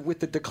started with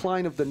the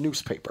decline of the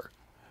newspaper.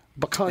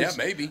 Because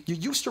maybe. You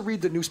used to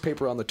read the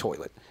newspaper on the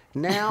toilet.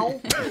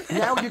 Now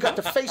you got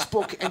the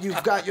Facebook, and you're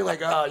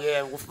like, oh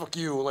yeah, well fuck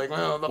you. Like,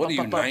 what are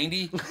you, 90?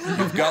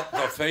 You've got the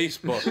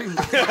Facebook.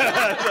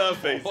 The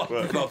Facebook.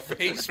 The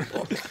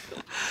Facebook.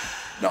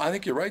 No, I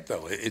think you're right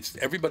though. It's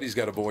everybody's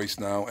got a voice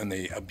now, and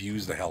they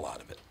abuse the hell out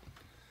of it.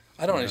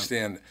 I don't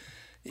understand.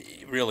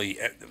 Really,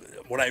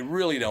 what I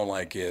really don't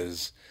like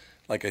is,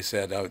 like I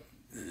said.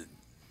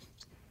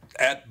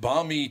 At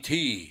Bommy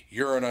T,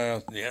 you're in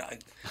a... Yeah,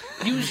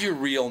 use your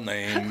real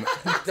name.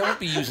 Don't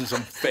be using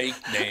some fake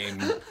name.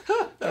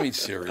 I mean,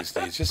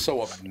 seriously, it's just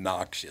so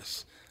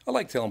obnoxious. I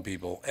like telling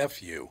people,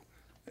 F you.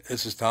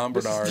 This is Tom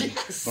Bernard.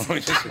 I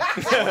want you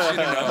to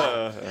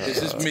know.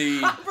 This is me.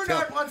 Tom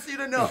Bernard wants you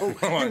to know. You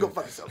can go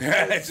fuck yourself.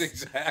 That's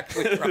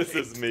exactly right. This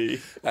is me.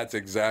 That's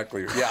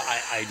exactly right. Yeah,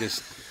 I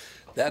just...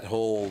 That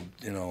whole,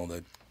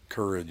 the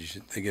courage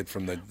they get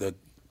from the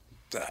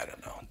I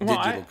don't know.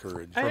 Digital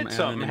courage. I had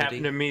something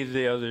happen to me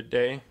the other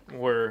day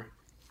where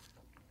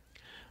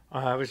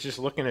I was just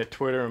looking at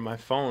Twitter on my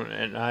phone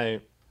and I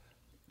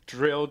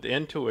drilled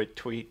into a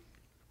tweet.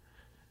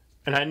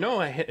 And I know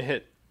I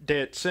hit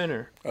dead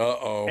center.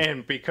 Uh-oh.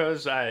 And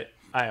because I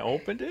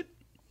opened it,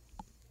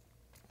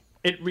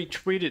 it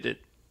retweeted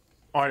it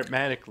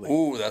automatically.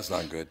 Ooh, that's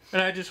not good.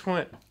 And I just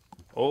went,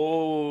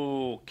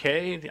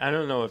 okay. I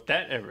don't know if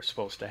that ever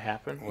supposed to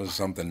happen. Was it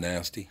something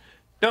nasty?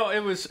 No,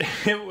 it was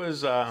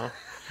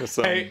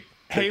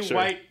hey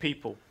white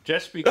people,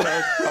 just because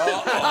hey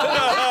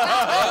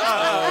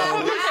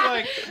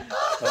white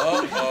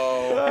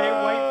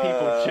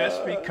people,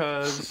 just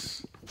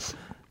because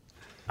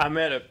I'm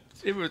at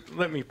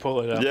let me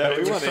pull it up. Yeah,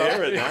 we want to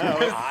hear it now.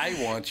 I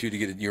want you to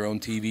get your own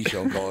TV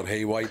show and call it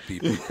Hey White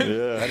People.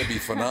 Yeah. That'd be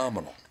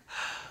phenomenal.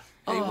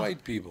 Hey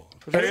white people.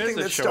 Anything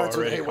that starts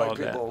with hey white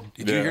people.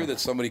 Did you hear that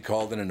somebody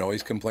called in a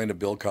noise complaint at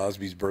Bill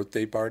Cosby's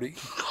birthday party?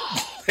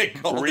 They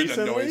called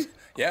Recently? in a noise.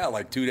 Yeah,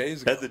 like 2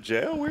 days ago. At the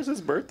jail? Where's his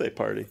birthday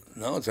party?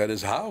 No, it's at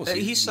his house.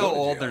 He's so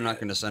old, they're not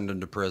going to send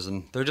him to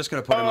prison. They're just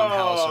going to put him on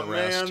house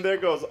arrest. Oh, man, there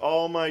goes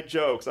all my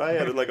jokes. I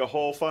had like a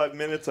whole 5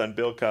 minutes on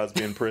Bill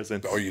Cosby in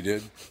prison. Oh, you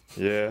did?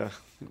 Yeah.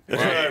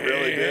 I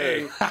really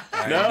did.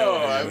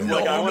 I was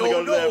like, I want to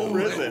go to that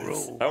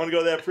prison. I want to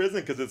go to that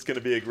prison because it's going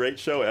to be a great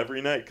show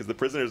every night because the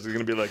prisoners are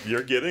going to be like,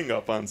 you're getting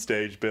up on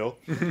stage, Bill.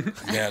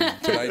 Yeah,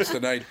 tonight's the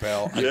night,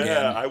 pal. Yeah,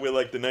 again. I would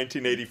like the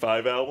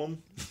 1985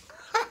 album.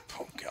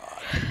 Oh, God.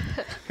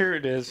 Here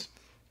it is.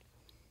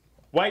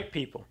 White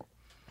people,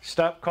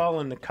 stop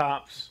calling the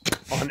cops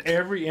on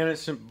every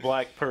innocent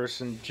black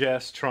person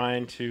just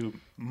trying to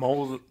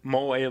mow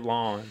a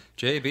lawn.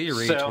 JB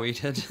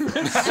retweeted.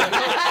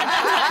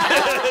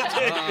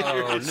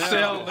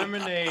 Sell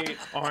lemonade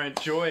or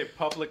enjoy a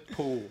public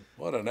pool.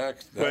 What an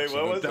X. Wait,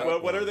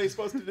 what are they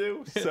supposed to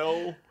do?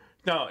 Sell?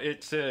 No,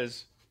 it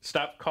says,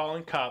 stop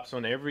calling cops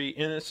on every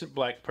innocent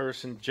black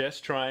person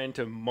just trying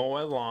to mow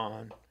a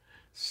lawn,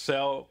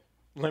 sell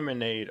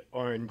lemonade,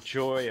 or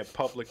enjoy a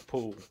public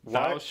pool.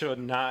 Thou shalt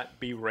not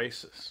be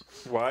racist.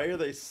 Why are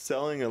they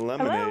selling a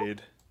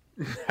lemonade?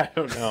 I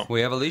don't know.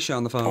 We have Alicia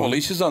on the phone. Oh,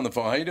 Alicia's on the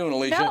phone. How you doing,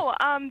 Alicia? No,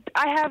 I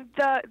have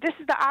this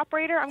is the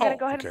operator. I'm going to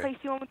go ahead and place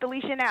you on with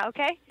Alicia now,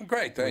 okay?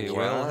 Great, thank you. We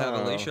will have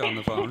Alicia on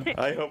the phone.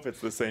 I hope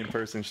it's the same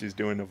person she's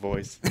doing a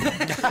voice.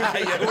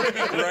 Yeah, would it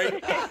be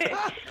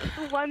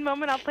great? 1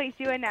 moment, I'll place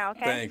you in now,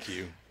 okay? Thank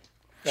you.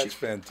 That's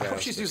fantastic. I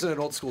hope she's using an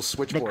old school The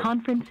switchboard.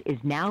 conference is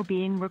now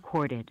being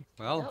recorded.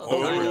 Well,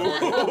 I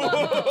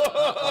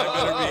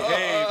better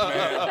behave,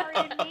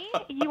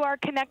 man. You are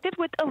connected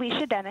with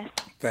Alicia Dennis.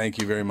 Thank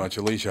you very much,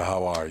 Alicia.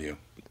 How are you?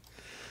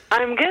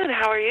 I'm good.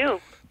 How are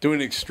you?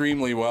 Doing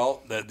extremely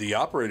well. The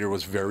operator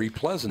was very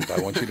pleasant. I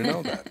want you to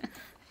know that.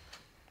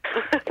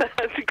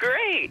 That's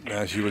great.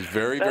 Yeah, she was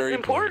very, That's very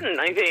important,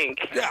 pleasant. I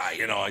think. Yeah,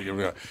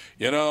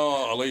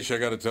 Alicia, I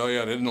got to tell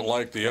you, I didn't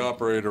like the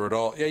operator at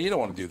all. Yeah, you don't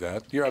want to do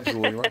that. You're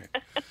absolutely right.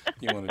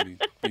 You want to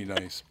be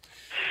nice.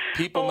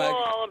 We're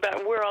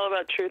all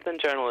about truth and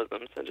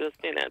journalism, so just,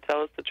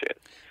 tell us the truth.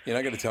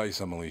 I got to tell you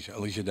something, Alicia.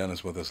 Alicia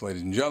Dennis with us,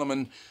 ladies and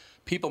gentlemen.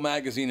 People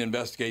Magazine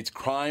investigates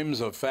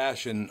crimes of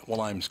fashion.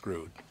 Well, I'm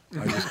screwed.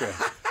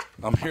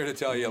 I'm here to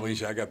tell you,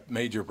 Alicia, I got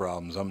major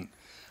problems. I'm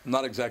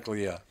not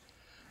exactly a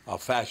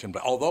fashion,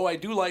 but although I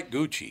do like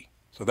Gucci,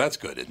 so that's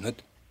good, isn't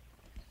it?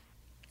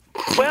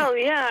 Well,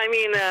 yeah,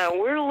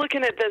 we're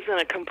looking at this in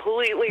a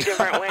completely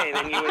different way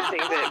than you would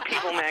think that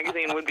People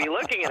Magazine would be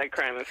looking at a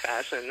crime of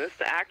fashion. This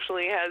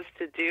actually has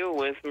to do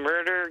with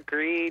murder,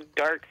 greed,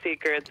 dark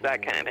secrets,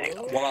 that kind of thing.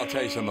 Well, I'll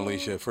tell you something,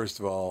 Alicia. First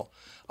of all,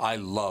 I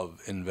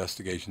love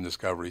Investigation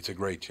Discovery. It's a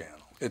great channel.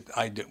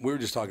 We were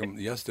just talking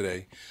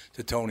yesterday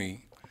to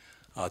Tony.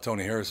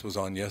 Tony Harris was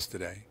on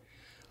yesterday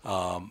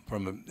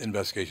from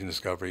Investigation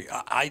Discovery.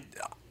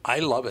 I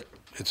love it.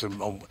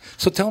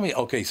 So tell me,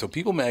 okay, so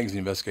People Magazine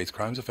investigates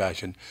crimes of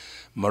fashion.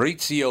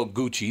 Maurizio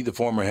Gucci, the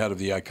former head of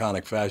the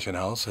iconic fashion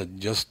house,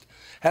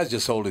 has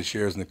just sold his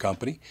shares in the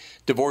company,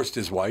 divorced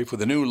his wife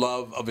with a new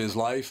love of his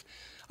life.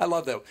 I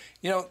love that.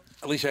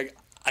 Alicia,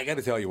 I got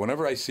to tell you,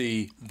 whenever I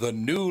see the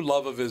new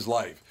love of his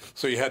life,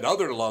 so you had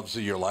other loves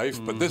of your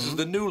life, but this is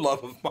the new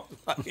love of my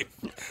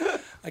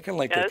life. I kind of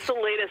like that. It's the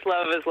latest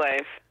love of his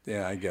life.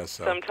 Yeah, I guess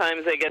so.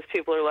 Sometimes I guess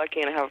people are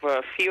lucky and have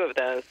a few of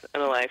those in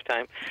a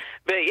lifetime.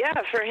 But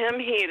yeah, for him,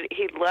 he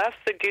left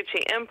the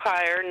Gucci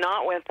empire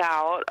not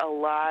without a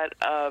lot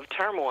of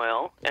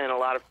turmoil and a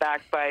lot of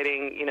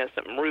backbiting,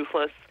 some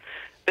ruthless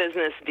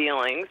business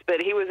dealings.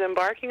 But he was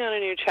embarking on a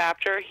new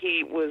chapter.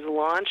 He was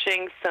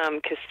launching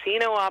some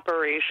casino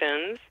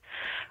operations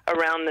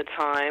around the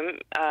time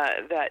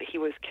that he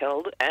was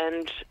killed,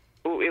 and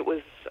it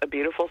was a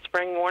beautiful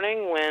spring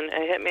morning when a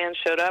hitman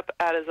showed up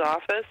at his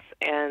office,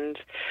 and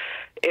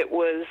it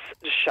was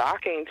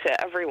shocking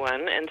to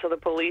everyone until the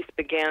police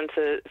began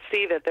to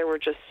see that there were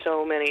just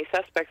so many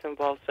suspects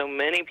involved, so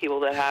many people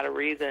that had a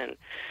reason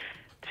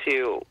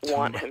to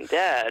want him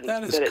dead.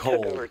 That is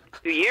cold. Took over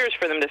 2 years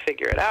for them to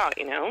figure it out,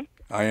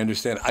 I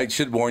understand. I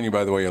should warn you,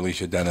 by the way,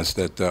 Alicia Dennis,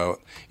 that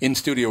in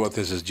studio with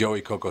us is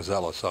Joey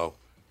Cocozzello, so,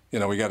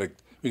 we got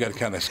to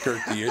kind of skirt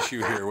the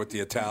issue here with the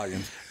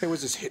Italians. It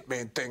was this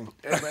hitman thing.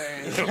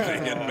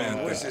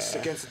 What is this,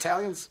 against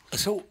Italians?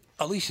 So,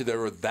 Alicia, there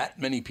were that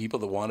many people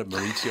that wanted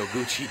Maurizio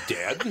Gucci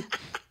dead?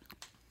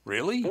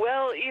 Really?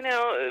 Well,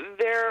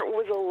 there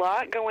was a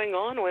lot going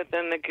on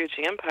within the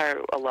Gucci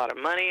empire, a lot of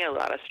money, a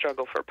lot of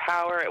struggle for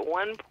power. At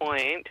one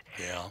point,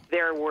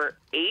 there were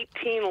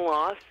 18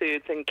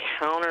 lawsuits and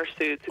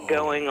countersuits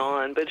going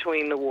on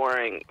between the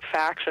warring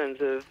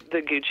factions of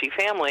the Gucci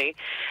family.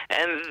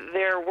 And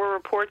there were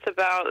reports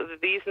about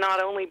these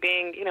not only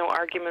being,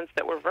 arguments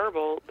that were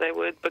verbal, they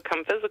would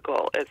become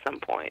physical at some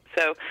point.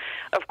 So,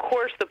 of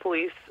course, the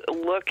police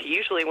look,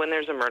 usually when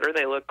there's a murder,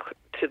 they look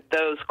to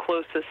those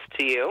closest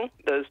to you,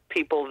 those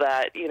people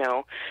that, you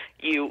know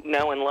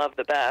and love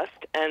the best.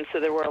 And so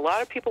there were a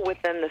lot of people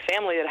within the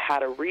family that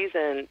had a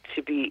reason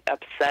to be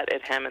upset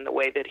at him in the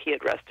way that he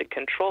had wrested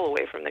control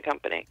away from the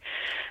company.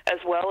 As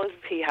well as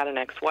he had an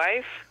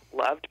ex-wife,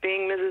 loved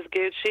being Mrs.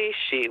 Gucci.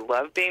 She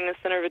loved being the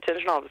center of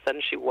attention. All of a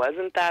sudden, she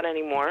wasn't that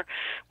anymore.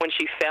 When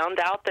she found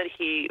out that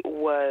he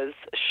was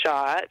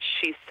shot,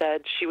 she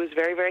said she was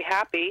very, very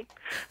happy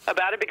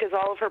about it because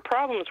all of her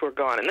problems were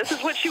gone. And this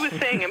is what she was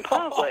saying in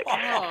public.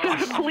 So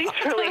the police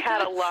really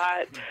had a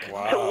lot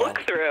to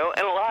look through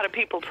and a lot of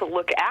people to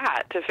look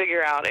at to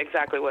figure out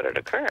exactly what had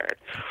occurred.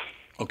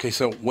 Okay,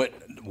 so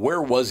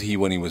where was he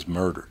when he was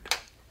murdered?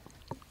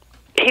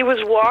 He was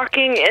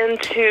walking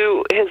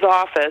into his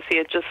office. He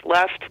had just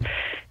left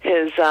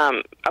his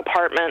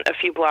apartment a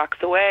few blocks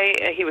away.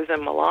 He was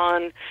in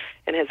Milan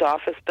in his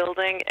office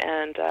building,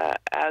 and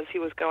as he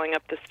was going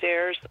up the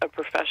stairs, a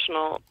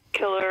professional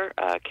killer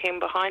came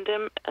behind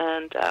him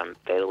and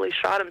fatally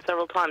shot him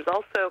several times.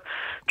 Also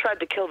tried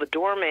to kill the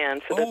doorman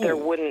so that there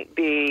wouldn't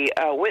be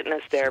a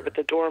witness there, but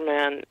the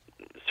doorman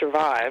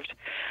survived.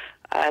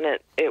 And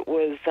it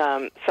was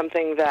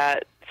something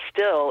that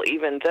still,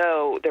 even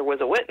though there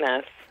was a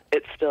witness,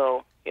 it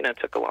still,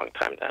 took a long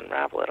time to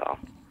unravel it all.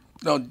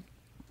 Now,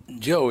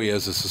 Joey,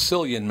 as a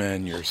Sicilian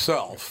man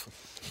yourself,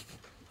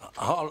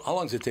 how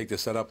long does it take to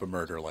set up a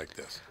murder like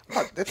this?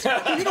 Well,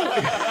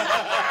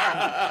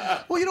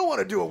 you don't want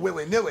to do it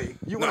willy-nilly.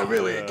 You want to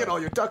really get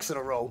all your ducks in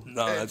a row.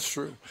 No, that's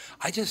true.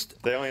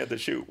 They only had to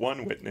shoot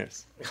one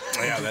witness.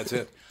 Yeah, that's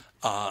it.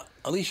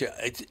 Alicia,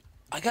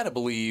 I got to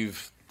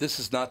believe this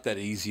is not that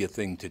easy a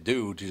thing to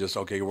do, to just,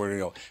 okay, we're going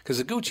to go. Because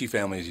the Gucci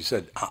family, as you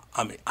said,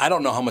 I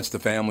don't know how much the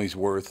family's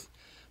worth,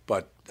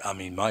 But, I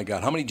mean, my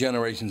God, how many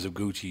generations of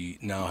Gucci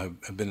now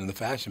have been in the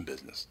fashion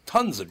business?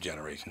 Tons of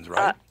generations,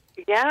 right?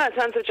 Yeah,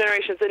 tons of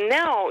generations. And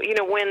now, you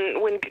know, when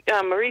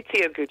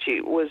Maurizio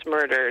Gucci was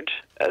murdered,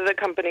 the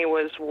company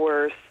was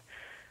worth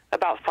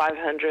about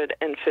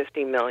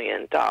 $550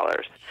 million.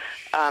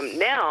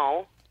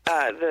 Now,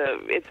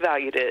 it's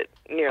valued at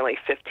nearly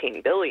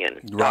 $15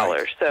 billion.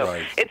 Right, so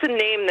right. It's a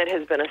name that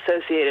has been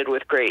associated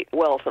with great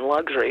wealth and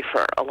luxury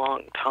for a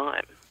long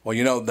time. Well,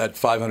 you know, that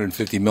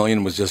 $550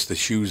 million was just the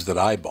shoes that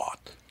I bought.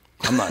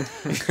 I'm not.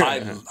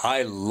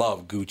 I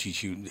love Gucci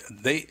shoes.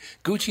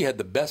 Gucci had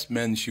the best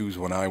men's shoes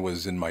when I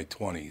was in my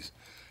 20s.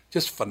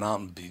 Just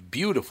phenomenal,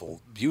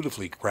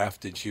 beautifully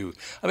crafted shoes.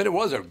 I mean, it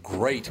was a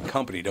great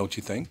company, don't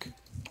you think?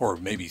 Or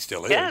maybe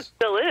still is. Yeah, it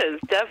still is.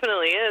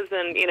 Definitely is.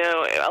 And, you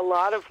know, a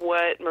lot of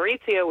what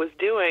Maurizio was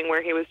doing,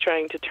 where he was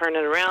trying to turn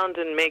it around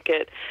and make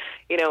it,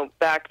 you know,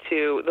 back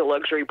to the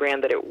luxury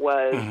brand that it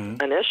was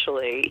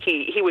initially,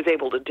 he was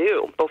able to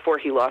do before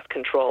he lost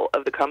control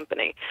of the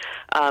company.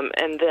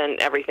 And then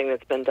everything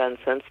that's been done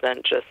since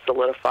then just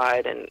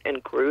solidified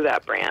and grew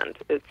that brand.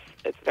 It's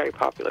a very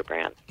popular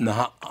brand.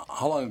 Now,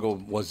 how long ago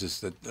was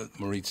this that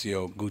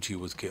Maurizio Gucci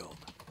was killed?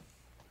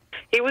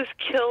 He was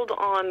killed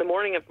on the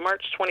morning of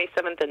March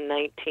 27th in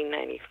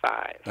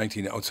 1995.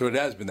 So it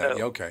has been that.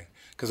 Okay,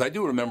 because I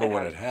do remember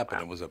when it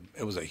happened.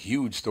 It was a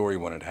huge story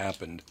when it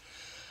happened.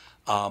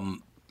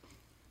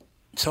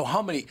 So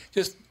how many,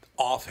 just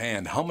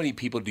offhand, how many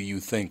people do you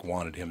think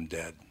wanted him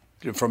dead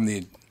from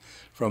the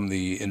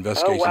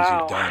investigations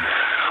you've done?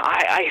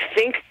 I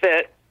think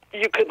that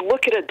you could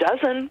look at a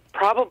dozen,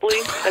 probably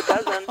a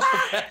dozen.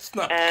 That's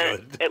not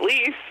good. At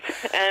least.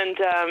 And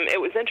it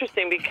was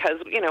interesting because,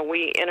 you know,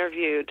 we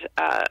interviewed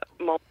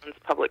Mullen's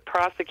public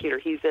prosecutor.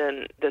 He's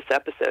in this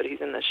episode. He's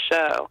in this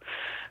show,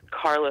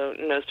 Carlo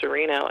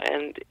Nocerino.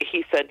 And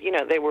he said, you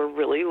know, they were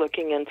really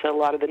looking into a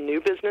lot of the new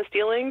business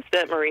dealings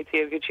that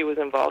Maurizio Gucci was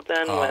involved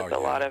in with a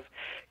lot of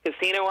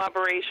casino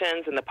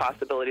operations and the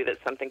possibility that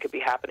something could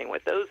be happening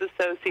with those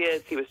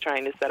associates. He was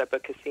trying to set up a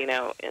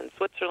casino in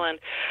Switzerland.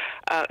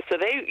 So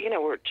they, you know,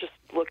 were just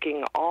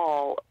looking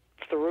all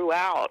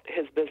throughout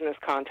his business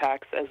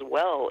contacts as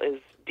well as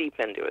deep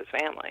into his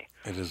family.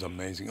 It is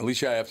amazing.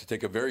 Alicia, I have to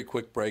take a very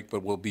quick break,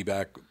 but we'll be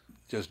back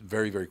just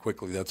very, very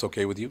quickly. That's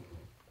okay with you?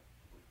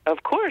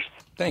 Of course.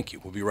 Thank you.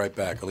 We'll be right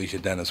back. Alicia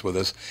Dennis with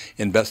us.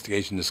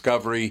 Investigation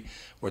Discovery.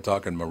 We're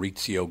talking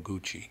Maurizio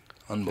Gucci.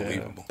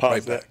 Unbelievable.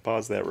 Yeah.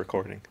 Pause that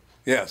recording.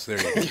 Yes, there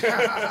you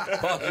go.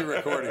 Pause your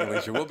recording,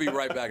 Alicia. We'll be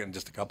right back in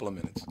just a couple of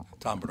minutes.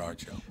 Tom Bernard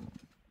Show.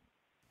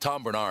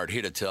 Tom Bernard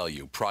here to tell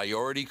you,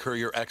 Priority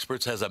Courier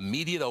Experts has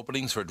immediate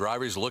openings for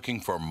drivers looking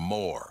for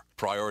more.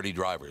 Priority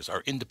drivers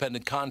are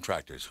independent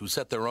contractors who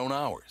set their own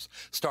hours,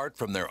 start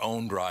from their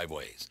own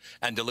driveways,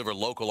 and deliver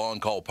local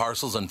on-call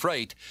parcels and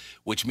freight,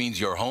 which means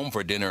you're home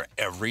for dinner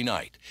every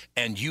night,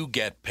 and you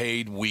get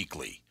paid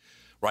weekly.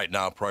 Right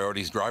now,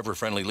 Priority's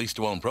driver-friendly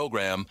lease-to-own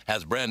program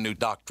has brand-new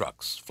dock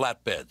trucks,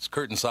 flatbeds,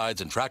 curtain sides,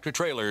 and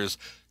tractor-trailers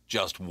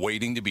just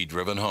waiting to be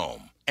driven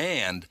home.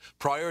 And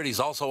Priority's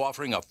also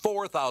offering a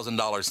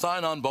 $4,000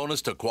 sign-on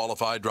bonus to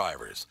qualified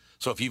drivers.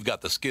 So if you've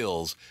got the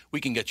skills, we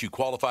can get you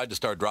qualified to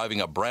start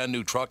driving a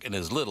brand-new truck in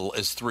as little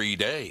as 3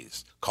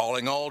 days.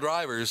 Calling all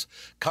drivers,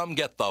 come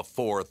get the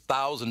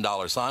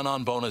 $4,000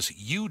 sign-on bonus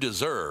you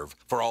deserve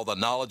for all the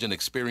knowledge and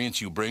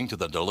experience you bring to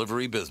the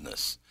delivery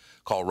business.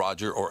 Call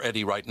Roger or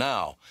Eddie right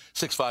now,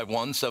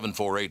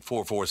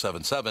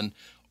 651-748-4477,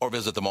 or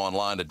visit them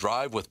online at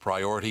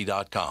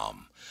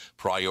drivewithpriority.com.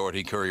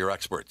 Priority Courier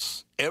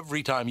Experts.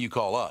 Every time you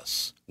call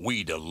us,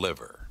 we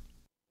deliver.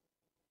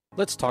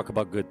 Let's talk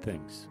about good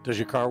things. Does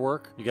your car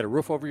work? You got a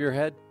roof over your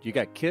head? You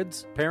got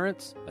kids,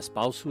 parents, a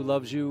spouse who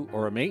loves you,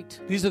 or a mate?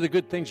 These are the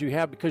good things you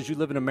have because you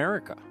live in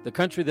America, the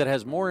country that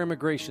has more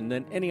immigration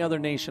than any other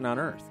nation on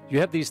earth. You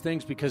have these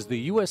things because the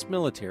U.S.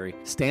 military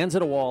stands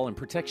at a wall and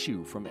protects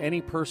you from any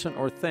person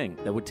or thing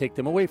that would take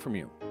them away from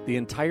you. The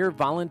entire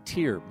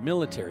volunteer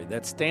military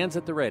that stands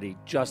at the ready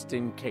just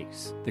in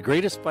case. The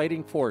greatest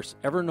fighting force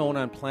ever known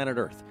on planet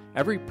Earth.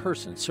 Every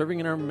person serving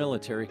in our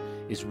military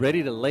is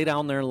ready to lay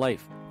down their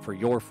life for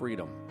your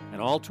freedom,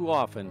 and all too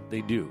often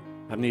they do.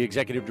 I'm the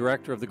executive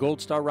director of the Gold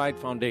Star Ride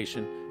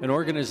Foundation, an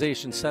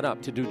organization set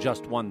up to do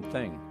just one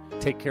thing: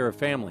 take care of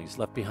families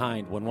left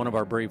behind when one of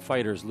our brave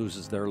fighters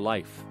loses their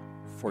life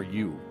for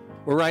you.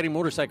 We're riding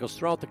motorcycles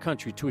throughout the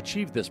country to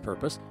achieve this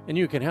purpose, and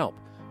you can help.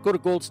 Go to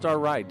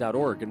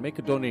goldstarride.org and make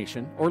a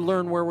donation, or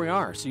learn where we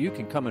are so you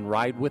can come and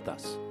ride with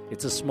us.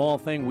 It's a small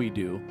thing we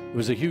do. It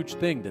was a huge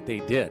thing that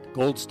they did.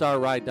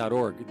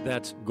 goldstarride.org.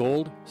 That's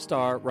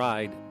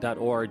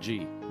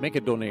goldstarride.org. Make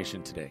a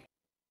donation today.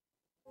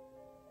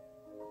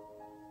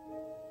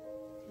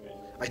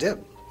 I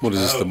did. What is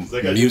this,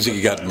 the music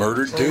you got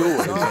murdered to?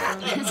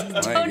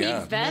 It's Tony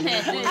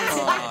Bennett.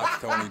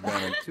 Tony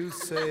Bennett.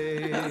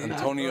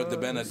 Antonio De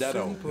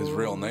Benedetto, his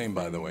real name,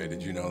 by the way.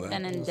 Did you know that?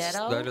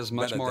 Benedetto? That is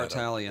much more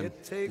Italian.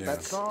 They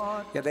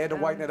had to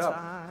whiten it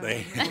up. They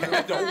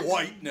had to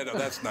whiten it up.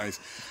 That's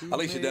nice.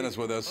 Alicia Dennis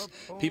with us.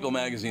 People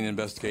Magazine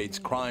investigates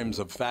crimes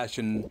of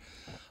fashion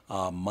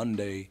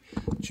Monday,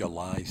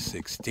 July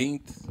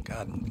 16th.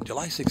 God,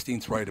 July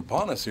 16th right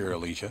upon us here,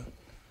 Alicia.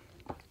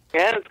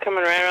 Yeah, it's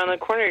coming right around the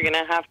corner. You're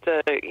going to have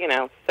to,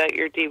 set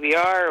your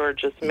DVR or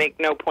just make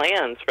no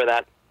plans for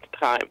that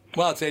time.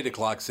 Well, it's 8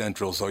 o'clock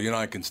Central, so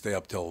I can stay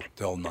up till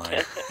 9.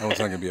 That's not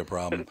going to be a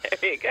problem.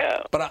 There you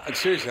go. But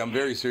seriously, I'm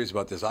very serious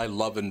about this. I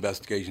love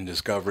investigation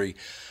discovery.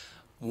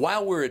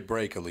 While we're at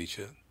break,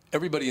 Alicia,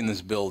 everybody in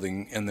this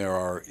building, and there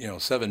are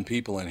 7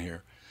 people in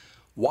here,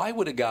 why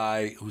would a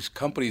guy whose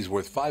company is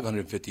worth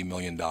 $550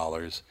 million,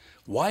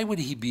 why would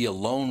he be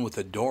alone with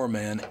a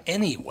doorman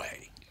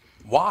anyway?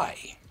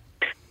 Why?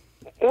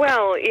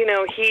 Well,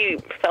 he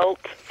felt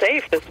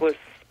safe. This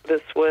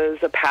was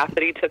a path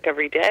that he took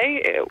every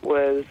day. It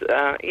was,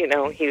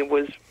 he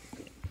was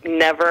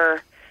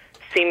never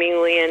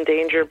seemingly in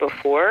danger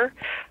before.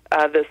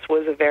 This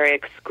was a very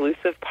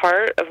exclusive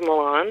part of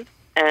Milan,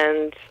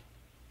 and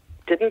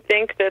didn't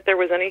think that there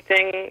was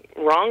anything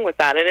wrong with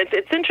that. And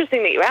it's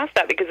interesting that you asked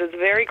that, because it's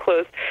very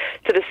close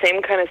to the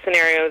same kind of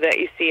scenario that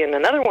you see in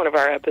another one of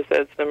our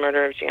episodes, The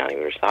Murder of Gianni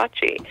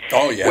Versace.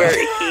 Oh, yeah. Where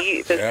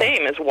he,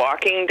 same, is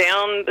walking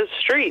down the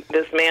street.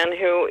 This man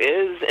who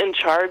is in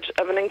charge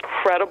of an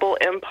incredible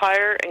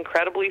empire,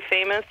 incredibly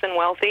famous and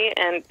wealthy,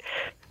 and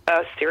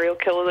a serial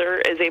killer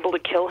is able to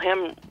kill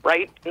him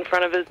right in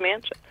front of his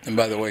mansion. And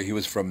by the way, he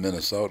was from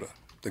Minnesota.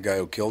 The guy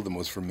who killed him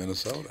was from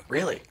Minnesota.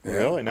 Really? Yeah.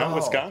 Really? Not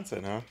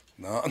Wisconsin, huh?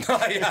 No,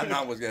 yeah,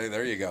 not Wisconsin.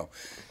 There you go.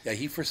 Yeah,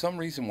 he for some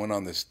reason went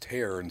on this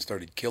tear and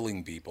started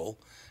killing people.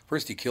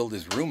 First, he killed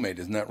his roommate.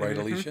 Isn't that right,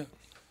 Alicia?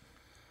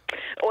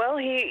 Well,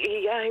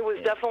 he was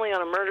definitely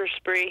on a murder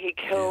spree. He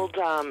killed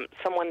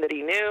someone that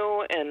he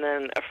knew, and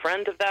then a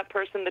friend of that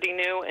person that he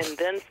knew, and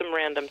then some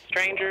random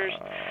strangers.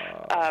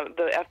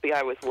 The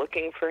FBI was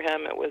looking for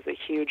him. It was a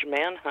huge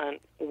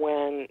manhunt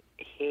when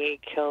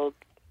he killed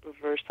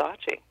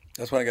Versace.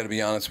 That's why I got to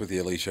be honest with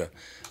you, Alicia.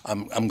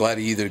 I'm glad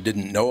he either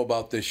didn't know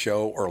about this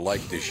show or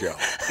liked this show.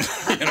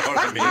 You know what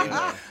I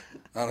mean?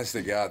 Honest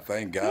to God,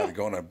 thank God. I'm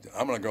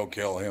going to go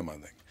kill him, I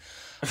think.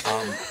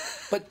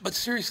 But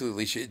seriously,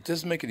 Alicia, it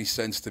doesn't make any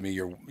sense to me.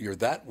 You're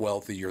that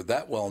wealthy. You're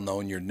that well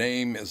known. Your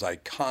name is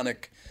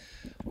iconic.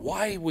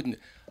 Why wouldn't?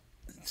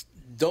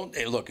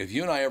 Hey, look, if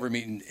you and I ever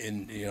meet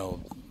in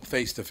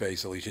face to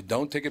face, Alicia,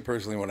 don't take it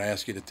personally when I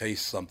ask you to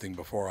taste something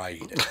before I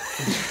eat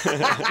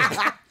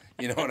it.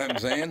 You know what I'm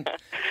saying?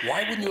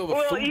 Why wouldn't you have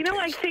a food taste?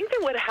 I think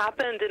that what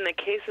happened in the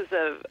cases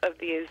of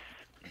these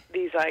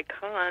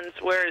icons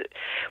was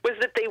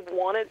that they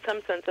wanted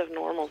some sense of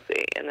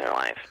normalcy in their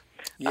life.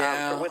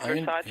 Yeah, with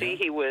Versace,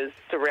 he was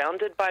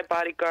surrounded by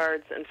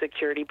bodyguards and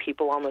security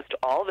people almost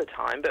all the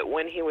time. But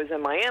when he was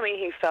in Miami,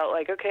 he felt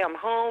like, okay, I'm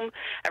home.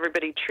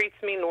 Everybody treats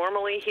me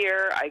normally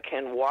here. I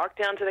can walk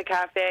down to the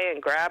cafe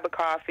and grab a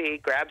coffee,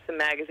 grab some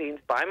magazines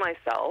by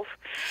myself,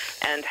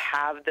 and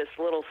have this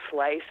little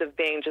slice of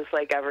being just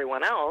like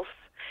everyone else.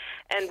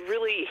 And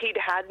really, he'd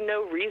had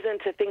no reason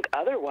to think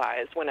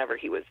otherwise whenever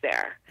he was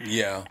there.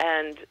 Yeah.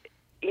 And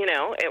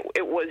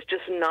it was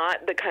just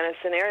not the kind of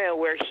scenario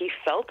where he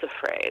felt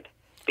afraid,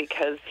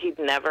 because he'd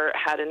never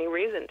had any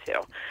reason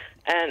to.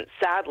 And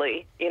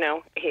sadly,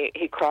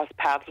 he crossed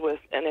paths with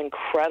an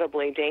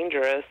incredibly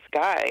dangerous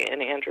guy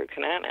in Andrew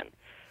Cunanan.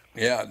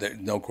 Yeah,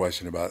 no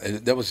question about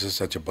it. That was just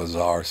such a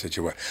bizarre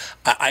situation.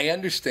 I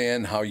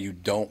understand how you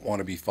don't want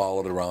to be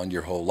followed around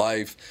your whole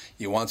life.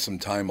 You want some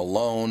time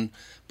alone.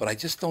 But I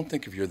just don't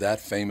think if you're that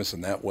famous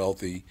and that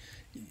wealthy,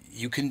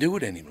 you can do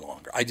it any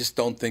longer. I just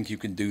don't think you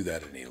can do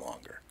that any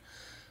longer.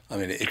 I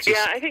mean, it's just...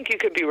 Yeah, I think you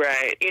could be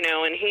right.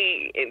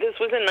 And this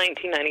was in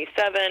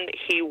 1997.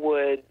 He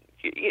would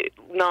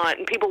not,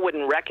 and people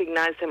wouldn't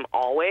recognize him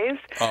always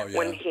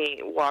when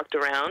he walked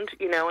around,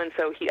 and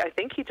so I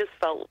think he just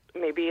felt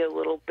maybe a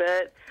little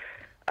bit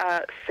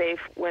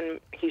safe when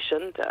he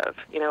shouldn't have,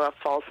 a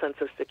false sense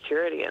of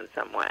security in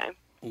some way.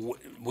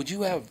 Would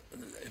you have,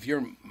 if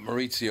you're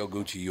Maurizio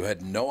Gucci, you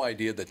had no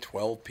idea that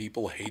 12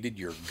 people hated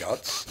your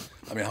guts?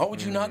 I mean, how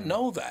would you not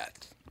know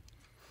that?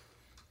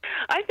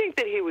 I think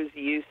that he was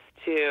used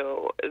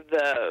to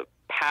the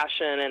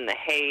passion and the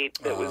hate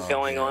that was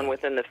going on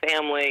within the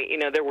family.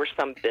 There were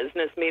some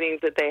business meetings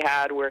that they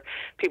had where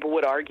people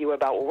would argue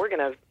about, well, we're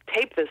going to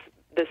tape this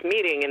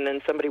meeting, and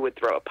then somebody would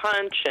throw a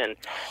punch, and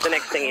the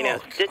next thing you know,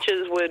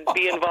 stitches would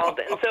be involved.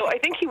 And so I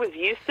think he was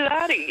used to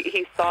that.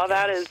 He saw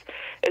that as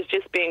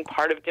just being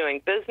part of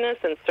doing business,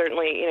 and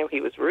certainly,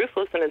 he was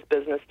ruthless in his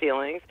business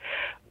dealings.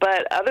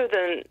 But other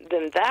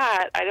than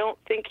that, I don't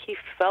think he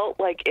felt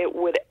like it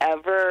would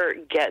ever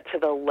get to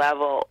the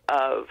level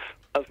of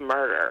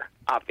murder,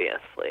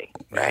 obviously,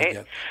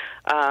 right?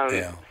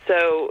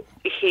 So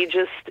he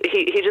just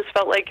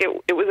felt like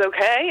it was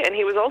okay, and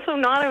he was also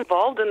not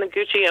involved in the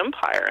Gucci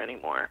empire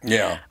anymore.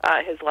 Yeah.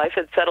 His life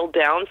had settled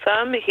down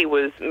some. He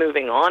was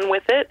moving on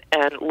with it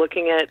and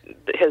looking at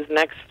his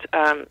next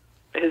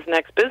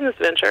business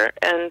venture,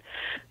 and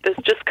this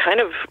just kind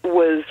of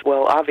was,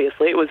 well,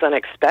 obviously it was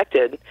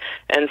unexpected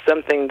and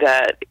something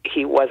that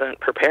he wasn't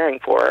preparing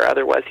for.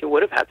 Otherwise, he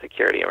would have had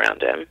security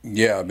around him.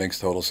 Yeah, it makes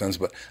total sense.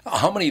 But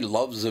how many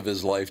loves of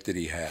his life did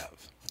he have?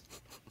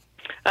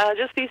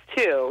 Just these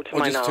two, to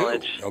my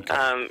knowledge.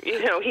 Okay.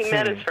 He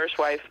met his first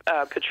wife,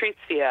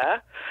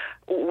 Patrizia,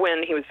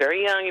 when he was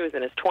very young. He was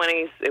in his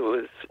 20s. It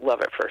was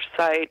love at first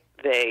sight.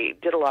 They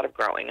did a lot of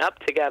growing up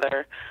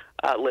together,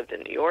 lived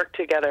in New York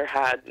together,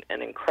 had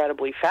an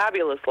incredibly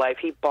fabulous life.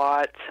 He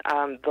bought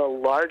the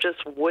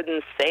largest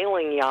wooden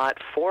sailing yacht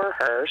for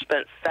her,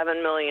 spent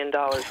 $7 million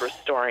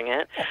restoring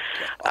it.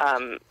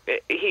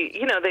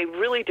 They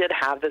really did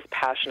have this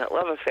passionate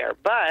love affair.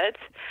 But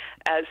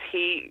as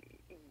he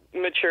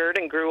matured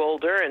and grew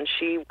older, and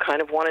she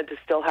kind of wanted to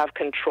still have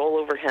control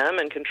over him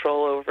and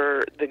control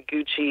over the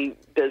Gucci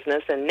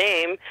business and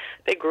name,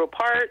 they grew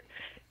apart.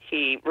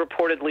 He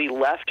reportedly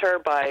left her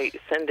by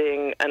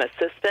sending an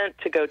assistant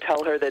to go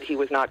tell her that he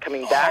was not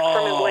coming back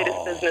from his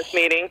latest business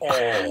meeting.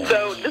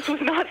 So this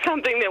was not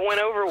something that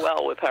went over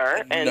well with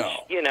her. And,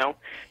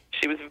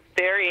 she was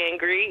very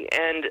angry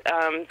and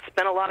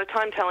spent a lot of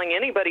time telling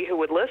anybody who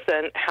would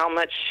listen how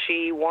much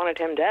she wanted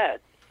him dead.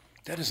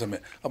 That is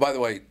amazing. Oh, by the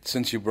way,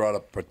 since you brought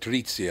up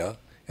Patrizia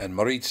and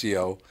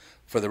Maurizio,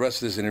 for the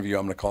rest of this interview,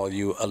 I'm going to call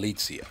you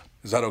Alicia.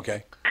 Is that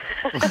okay?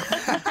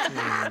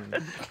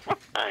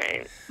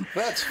 Fine.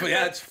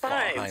 That's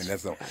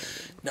fine.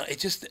 No, it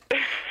just,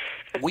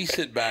 we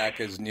sit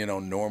back as,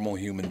 normal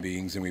human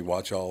beings and we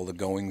watch all the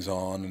goings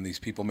on and these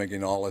people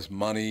making all this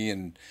money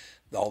and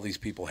all these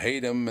people hate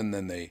them and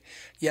then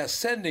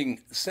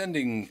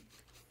sending,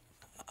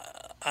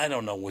 I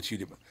don't know what you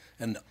do.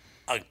 And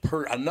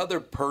another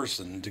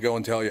person to go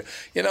and tell you,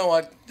 you know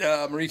what,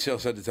 Maurizio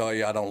said to tell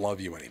you I don't love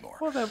you anymore.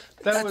 Well,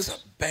 that's a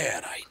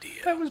bad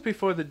idea. That was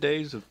before the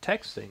days of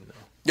texting, though.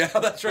 Yeah,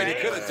 that's right. He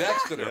could have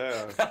texted her.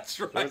 Yeah. That's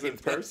right. It was in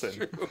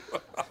person.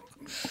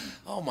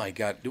 Oh, my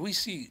God. Do we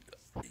see,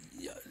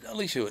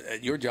 Alicia,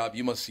 at your job,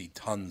 you must see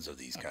tons of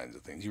these kinds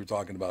of things. You were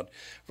talking about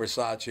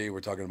Versace.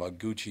 We're talking about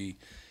Gucci.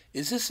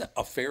 Is this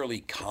a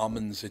fairly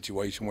common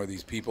situation where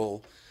these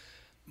people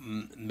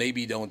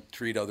maybe don't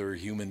treat other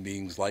human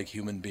beings like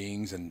human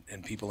beings and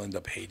people end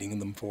up hating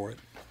them for it?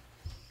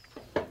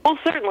 Well,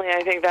 certainly,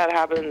 I think that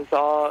happens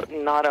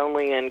not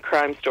only in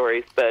crime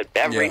stories, but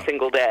every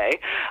single day,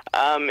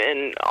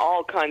 in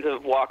all kinds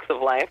of walks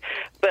of life.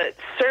 But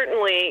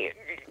certainly,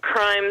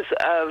 crimes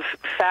of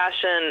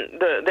fashion,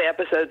 the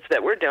episodes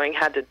that we're doing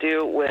had to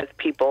do with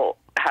people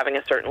having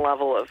a certain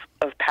level of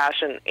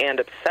passion and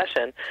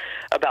obsession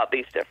about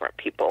these different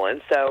people.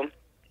 And so,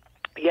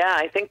 yeah,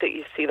 I think that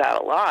you see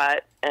that a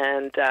lot.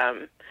 And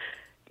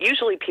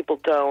usually people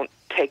don't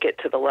take it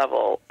to the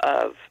level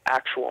of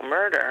actual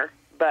murder.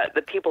 But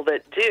the people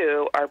that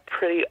do are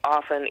pretty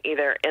often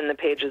either in the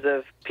pages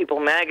of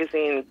People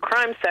magazine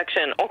crime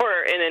section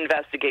or in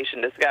Investigation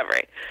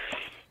Discovery.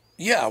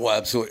 Yeah, well,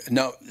 absolutely.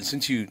 Now,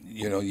 since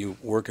you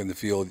work in the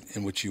field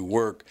in which you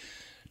work,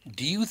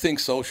 do you think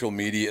social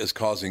media is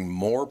causing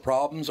more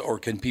problems, or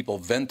can people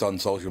vent on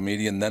social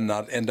media and then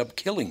not end up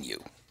killing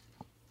you?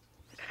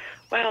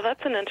 Well,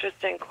 that's an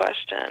interesting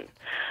question.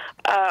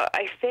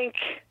 I think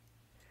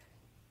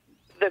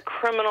the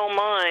criminal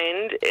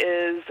mind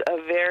is a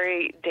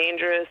very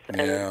dangerous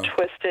and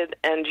twisted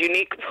and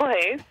unique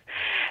place.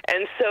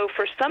 And so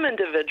for some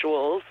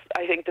individuals,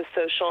 I think the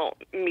social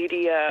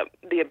media,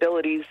 the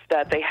abilities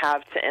that they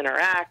have to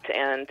interact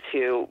and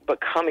to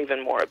become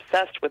even more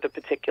obsessed with a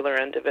particular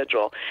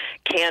individual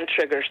can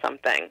trigger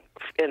something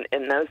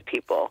in those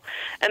people.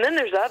 And then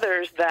there's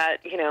others that,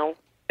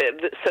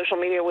 social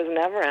media was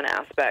never an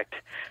aspect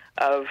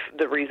of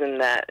the reason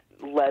that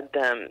led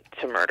them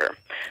to murder.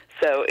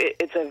 So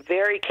it's a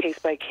very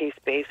case-by-case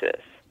basis.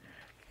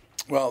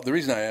 Well, the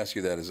reason I ask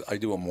you that is I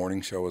do a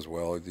morning show as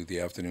well. I do the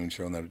afternoon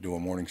show, and then I do a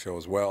morning show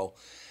as well.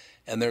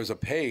 And there's a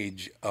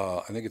page,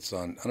 I think it's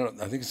on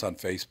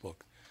Facebook,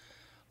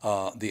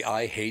 the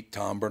I Hate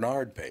Tom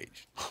Bernard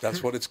page.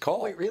 That's what it's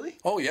called. Wait, really?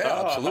 Oh, yeah,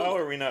 absolutely. How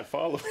are we not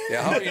following?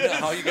 Yeah,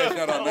 how are you guys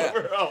not on that?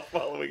 We're all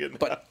following it now.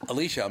 But,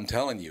 Alicia, I'm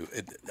telling you,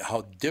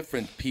 how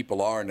different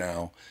people are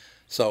now.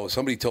 So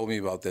somebody told me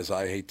about this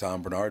I Hate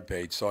Tom Bernard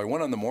page. So I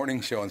went on the morning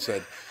show and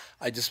said,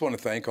 I just want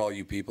to thank all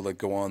you people that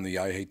go on the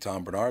I Hate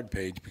Tom Bernard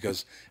page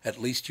because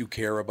at least you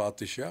care about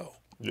the show.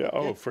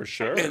 Yeah, for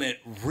sure. And it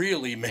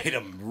really made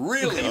them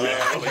really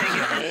mad.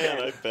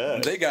 Man, I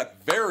bet. They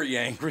got very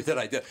angry that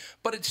I did.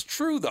 But it's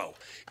true, though.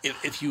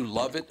 If you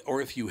love it or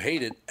if you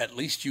hate it, at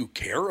least you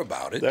care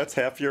about it. That's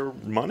half your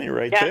money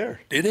right there.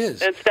 It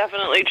is. It's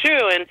definitely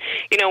true. And,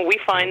 we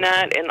find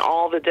that in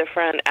all the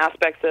different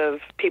aspects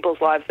of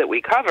people's lives that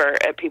we cover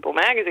at People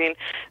magazine.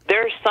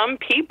 There are some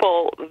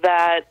people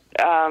that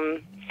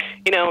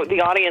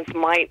the audience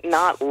might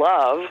not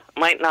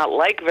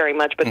like very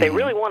much, but they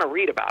really want to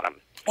read about them.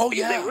 Oh,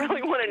 yeah. They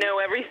really want to know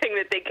everything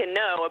that they can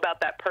know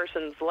about that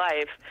person's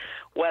life,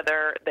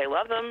 whether they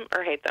love them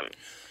or hate them.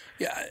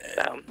 Yeah.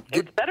 So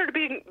it's better to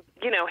be,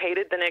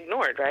 hated than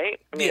ignored,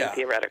 right? I mean,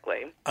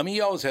 theoretically. I mean,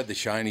 you always had the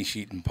shiny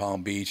sheet in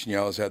Palm Beach, and you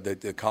always had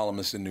the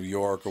columnist in New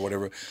York or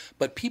whatever.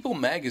 But People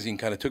magazine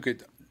kind of took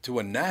it to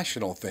a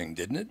national thing,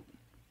 didn't it?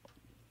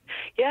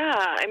 Yeah,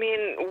 I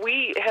mean,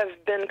 we have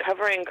been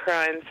covering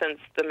crime since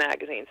the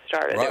magazine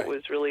started. Right. It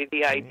was really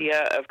the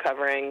idea of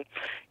covering,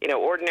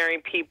 ordinary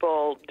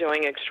people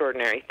doing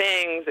extraordinary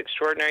things,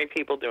 extraordinary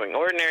people doing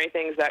ordinary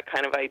things, that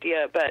kind of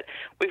idea. But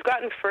we've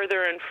gotten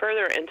further and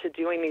further into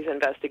doing these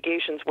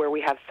investigations where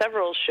we have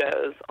several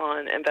shows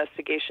on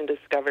Investigation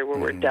Discovery where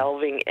we're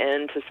delving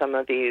into some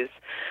of these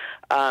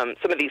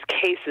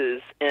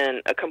cases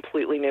in a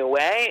completely new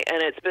way,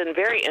 and it's been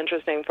very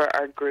interesting for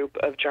our group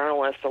of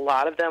journalists. A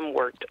lot of them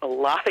worked a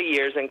lot of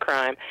years in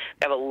crime,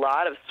 have a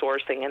lot of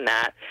sourcing in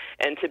that,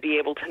 and to be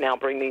able to now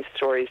bring these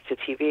stories to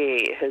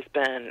TV has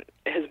been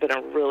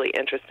a really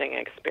interesting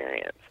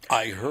experience.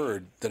 I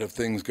heard that if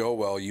things go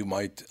well, you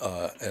might,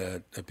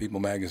 at People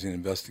Magazine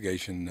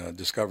Investigation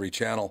Discovery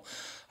Channel,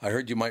 I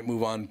heard you might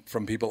move on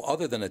from people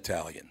other than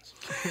Italians.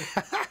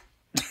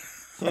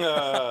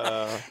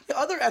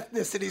 Other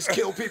ethnicities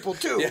kill people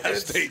too.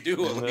 Yes, they do,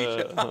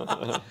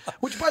 Alicia.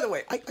 Which, by the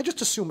way, I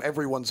just assume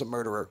everyone's a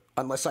murderer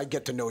unless I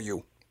get to know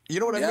you. You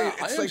know what I mean?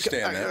 I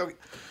understand that.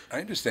 I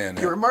understand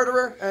that. You're a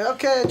murderer?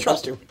 Okay, I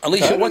trust you.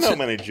 Alicia, I don't know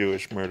many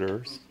Jewish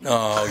murderers.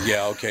 Oh,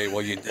 yeah, okay. Well,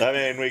 I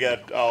mean, we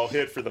got all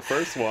hit for the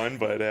first one,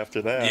 but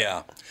after that...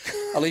 Yeah.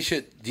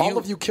 Alicia, all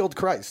of you killed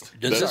Christ.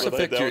 Does this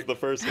affect that was the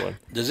first one.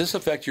 Does this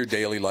affect your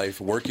daily life,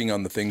 working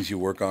on the things you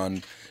work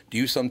on? Do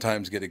you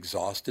sometimes get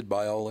exhausted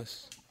by all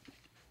this?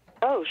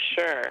 Oh,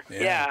 sure.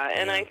 Yeah.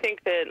 And I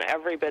think that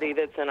everybody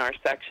that's in our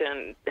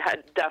section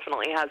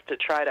definitely has to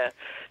try to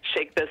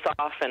shake this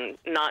off and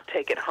not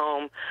take it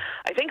home.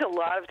 I think a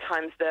lot of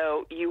times,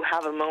 though, you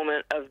have a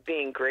moment of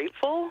being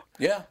grateful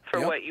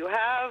for what you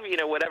have,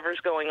 whatever's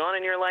going on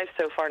in your life.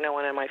 So far, no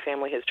one in my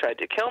family has tried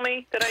to kill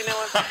me that I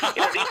know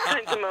of. These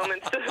kinds of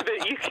moments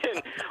that you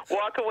can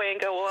walk away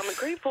and go, well, I'm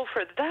grateful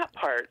for that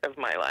part of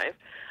my life.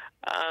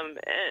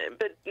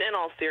 But in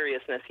all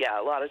seriousness,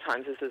 a lot of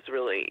times this is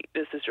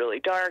really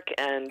dark,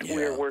 and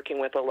we're working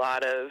with a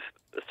lot of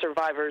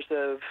survivors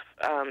of,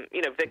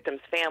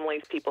 victims'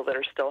 families, people that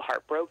are still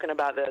heartbroken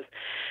about this.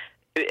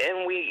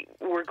 And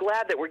we're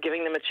glad that we're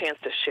giving them a chance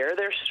to share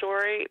their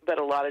story, but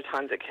a lot of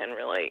times it can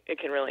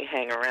really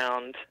hang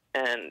around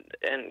and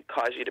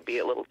cause you to be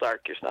a little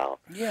dark yourself.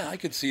 Yeah, I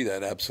could see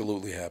that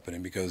absolutely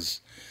happening because,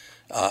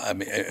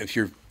 if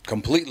you're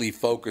completely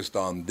focused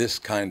on this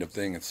kind of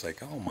thing, it's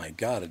like, oh my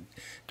God,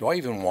 do I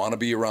even want to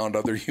be around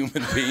other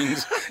human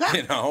beings?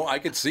 I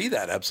could see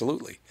that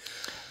absolutely.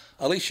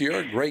 Alicia, you're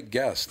a great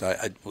guest.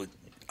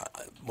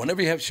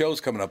 Whenever you have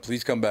shows coming up,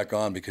 please come back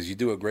on because you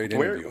do a great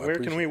interview. Where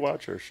can we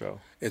watch our show?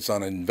 It's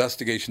on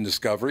Investigation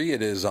Discovery.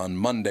 It is on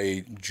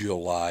Monday,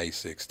 July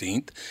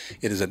 16th.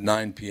 It is at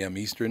 9 p.m.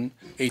 Eastern,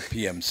 8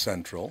 p.m.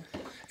 Central.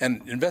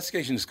 And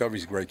Investigation Discovery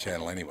is a great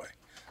channel anyway.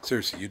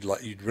 Seriously, you'd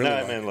really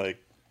like it. I mean,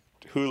 like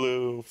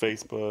Hulu,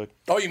 Facebook.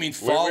 Oh, you mean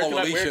follow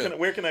Alicia?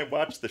 Where can I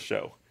watch the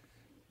show?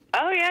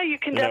 Oh, yeah, you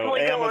can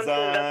definitely go on to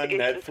Amazon,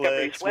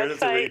 Investigation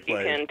Discovery's website. You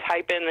can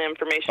type in the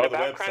information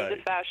about Crimes of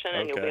Fashion,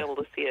 and you'll be able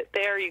to see it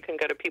there. You can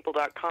go to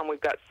people.com. We've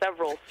got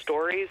several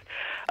stories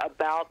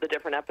about the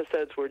different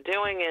episodes we're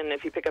doing, and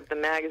if you pick up the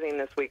magazine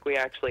this week, we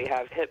actually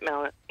have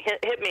Hitman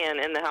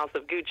in the House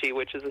of Gucci,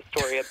 which is a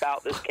story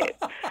about this case.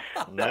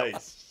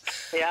 Nice.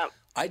 Yeah.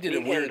 I did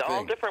a weird thing.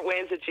 All different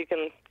ways that you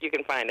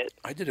can find it.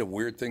 I did a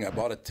weird thing. I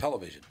bought a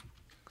television.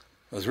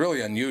 It was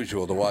really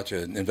unusual to watch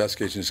an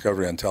Investigation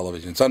Discovery on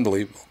television. It's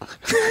unbelievable.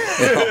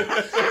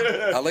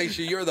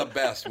 Alicia, you're the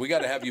best. We got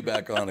to have you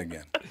back on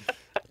again.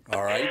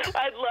 All right?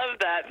 I'd love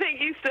that.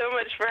 Thank you so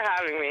much for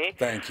having me.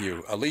 Thank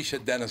you. Alicia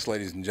Dennis,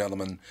 ladies and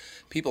gentlemen.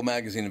 People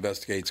Magazine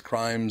investigates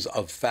Crimes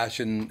of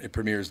Fashion. It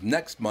premieres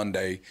next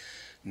Monday,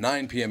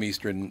 9 p.m.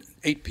 Eastern,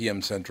 8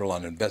 p.m. Central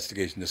on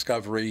Investigation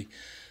Discovery.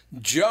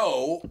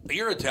 Joe,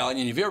 you're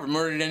Italian. Have you ever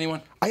murdered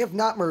anyone? I have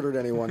not murdered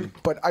anyone,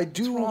 but I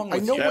do. I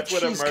know what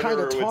she's kind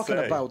of talking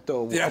about,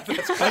 though. Yeah,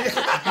 that's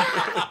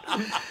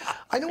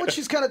I know what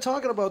she's kind of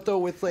talking about, though,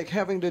 with like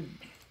having to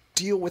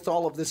deal with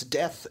all of this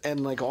death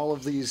and like all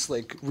of these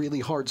like really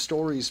hard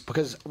stories.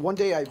 Because one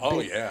day I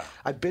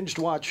binged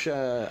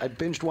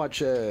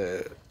watch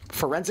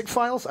Forensic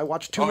Files. I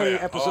watched too many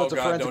episodes of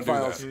Forensic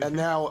Files, and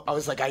now I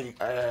was like, I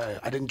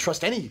didn't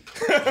trust any.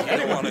 You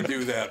don't want to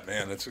do that,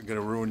 man. It's going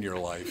to ruin your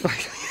life.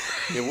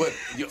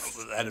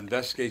 That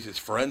investigation, it's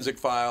Forensic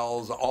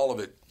Files, all of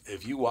it.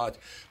 If you watch,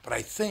 but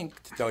I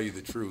think, to tell you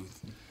the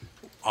truth,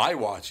 I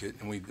watch it,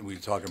 and we were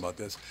talking about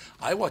this.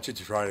 I watch it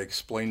to try to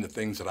explain the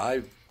things that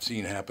I've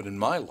seen happen in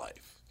my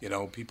life.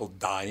 People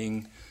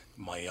dying.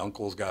 My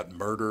uncles got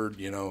murdered.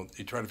 You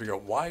try to figure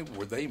out why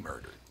were they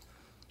murdered.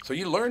 So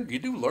you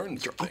do learn.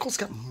 Your uncles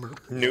got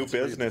murdered. New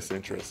business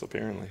interests,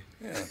 apparently.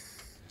 Yeah.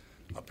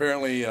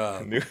 Apparently,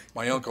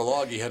 my Uncle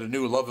Augie had a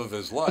new love of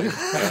his life.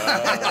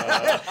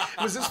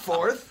 Was his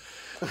fourth?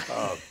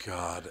 Oh,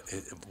 God.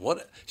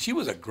 She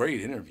was a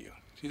great interview.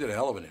 She did a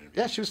hell of an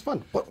interview. Yeah, she was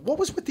fun. What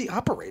was with the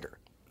operator?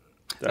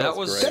 That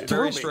was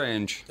very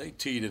strange. They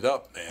teed it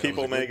up, man.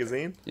 People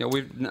Magazine? Yeah,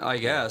 I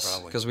guess,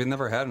 because we've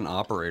never had an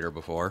operator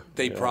before.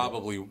 They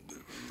probably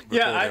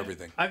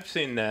everything. I've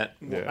seen that.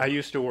 Yeah. I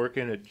used to work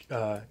in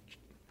a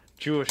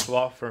Jewish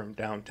law firm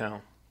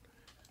downtown.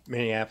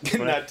 Minneapolis.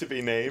 Not to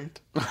be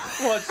named.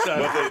 What's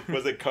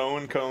was it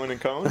Cohen,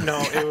 and Cohen? No,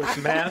 it was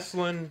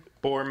Maslin,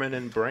 Borman,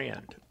 and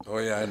Brand. Oh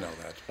yeah, I know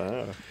that.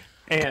 Oh.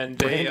 And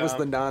Brand was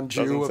the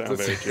non-Jew of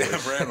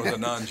the Brand was a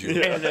non-Jew.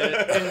 And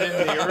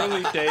in the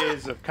early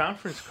days of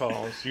conference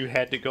calls, you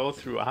had to go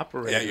through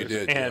operators. Yeah, you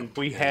did. And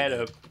we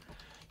had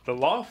the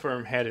law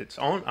firm had its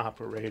own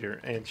operator,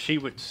 and she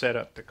would set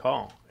up the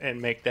call and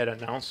make that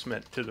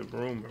announcement to the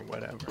room or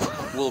whatever.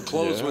 We'll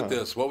close with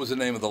this. What was the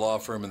name of the law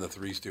firm in the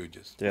Three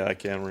Stooges? Yeah, I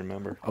can't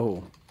remember.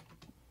 Oh,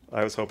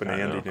 I was hoping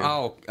Andy knew.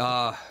 Oh,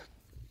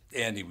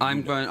 Andy.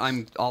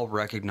 I'll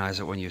recognize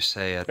it when you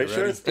say it. Are you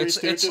sure it's Three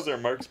Stooges or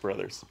Marx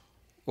Brothers?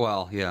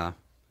 Well, yeah.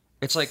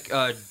 It's like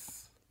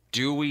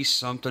Dewey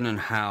something and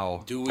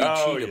how. Dewey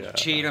Cheatham. Yeah.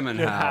 Cheatham and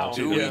how.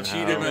 Dewey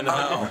Cheatham and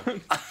how.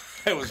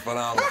 It was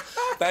phenomenal.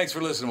 Thanks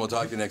for listening. We'll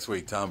talk to you next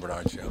week. Tom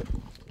Bernard Show.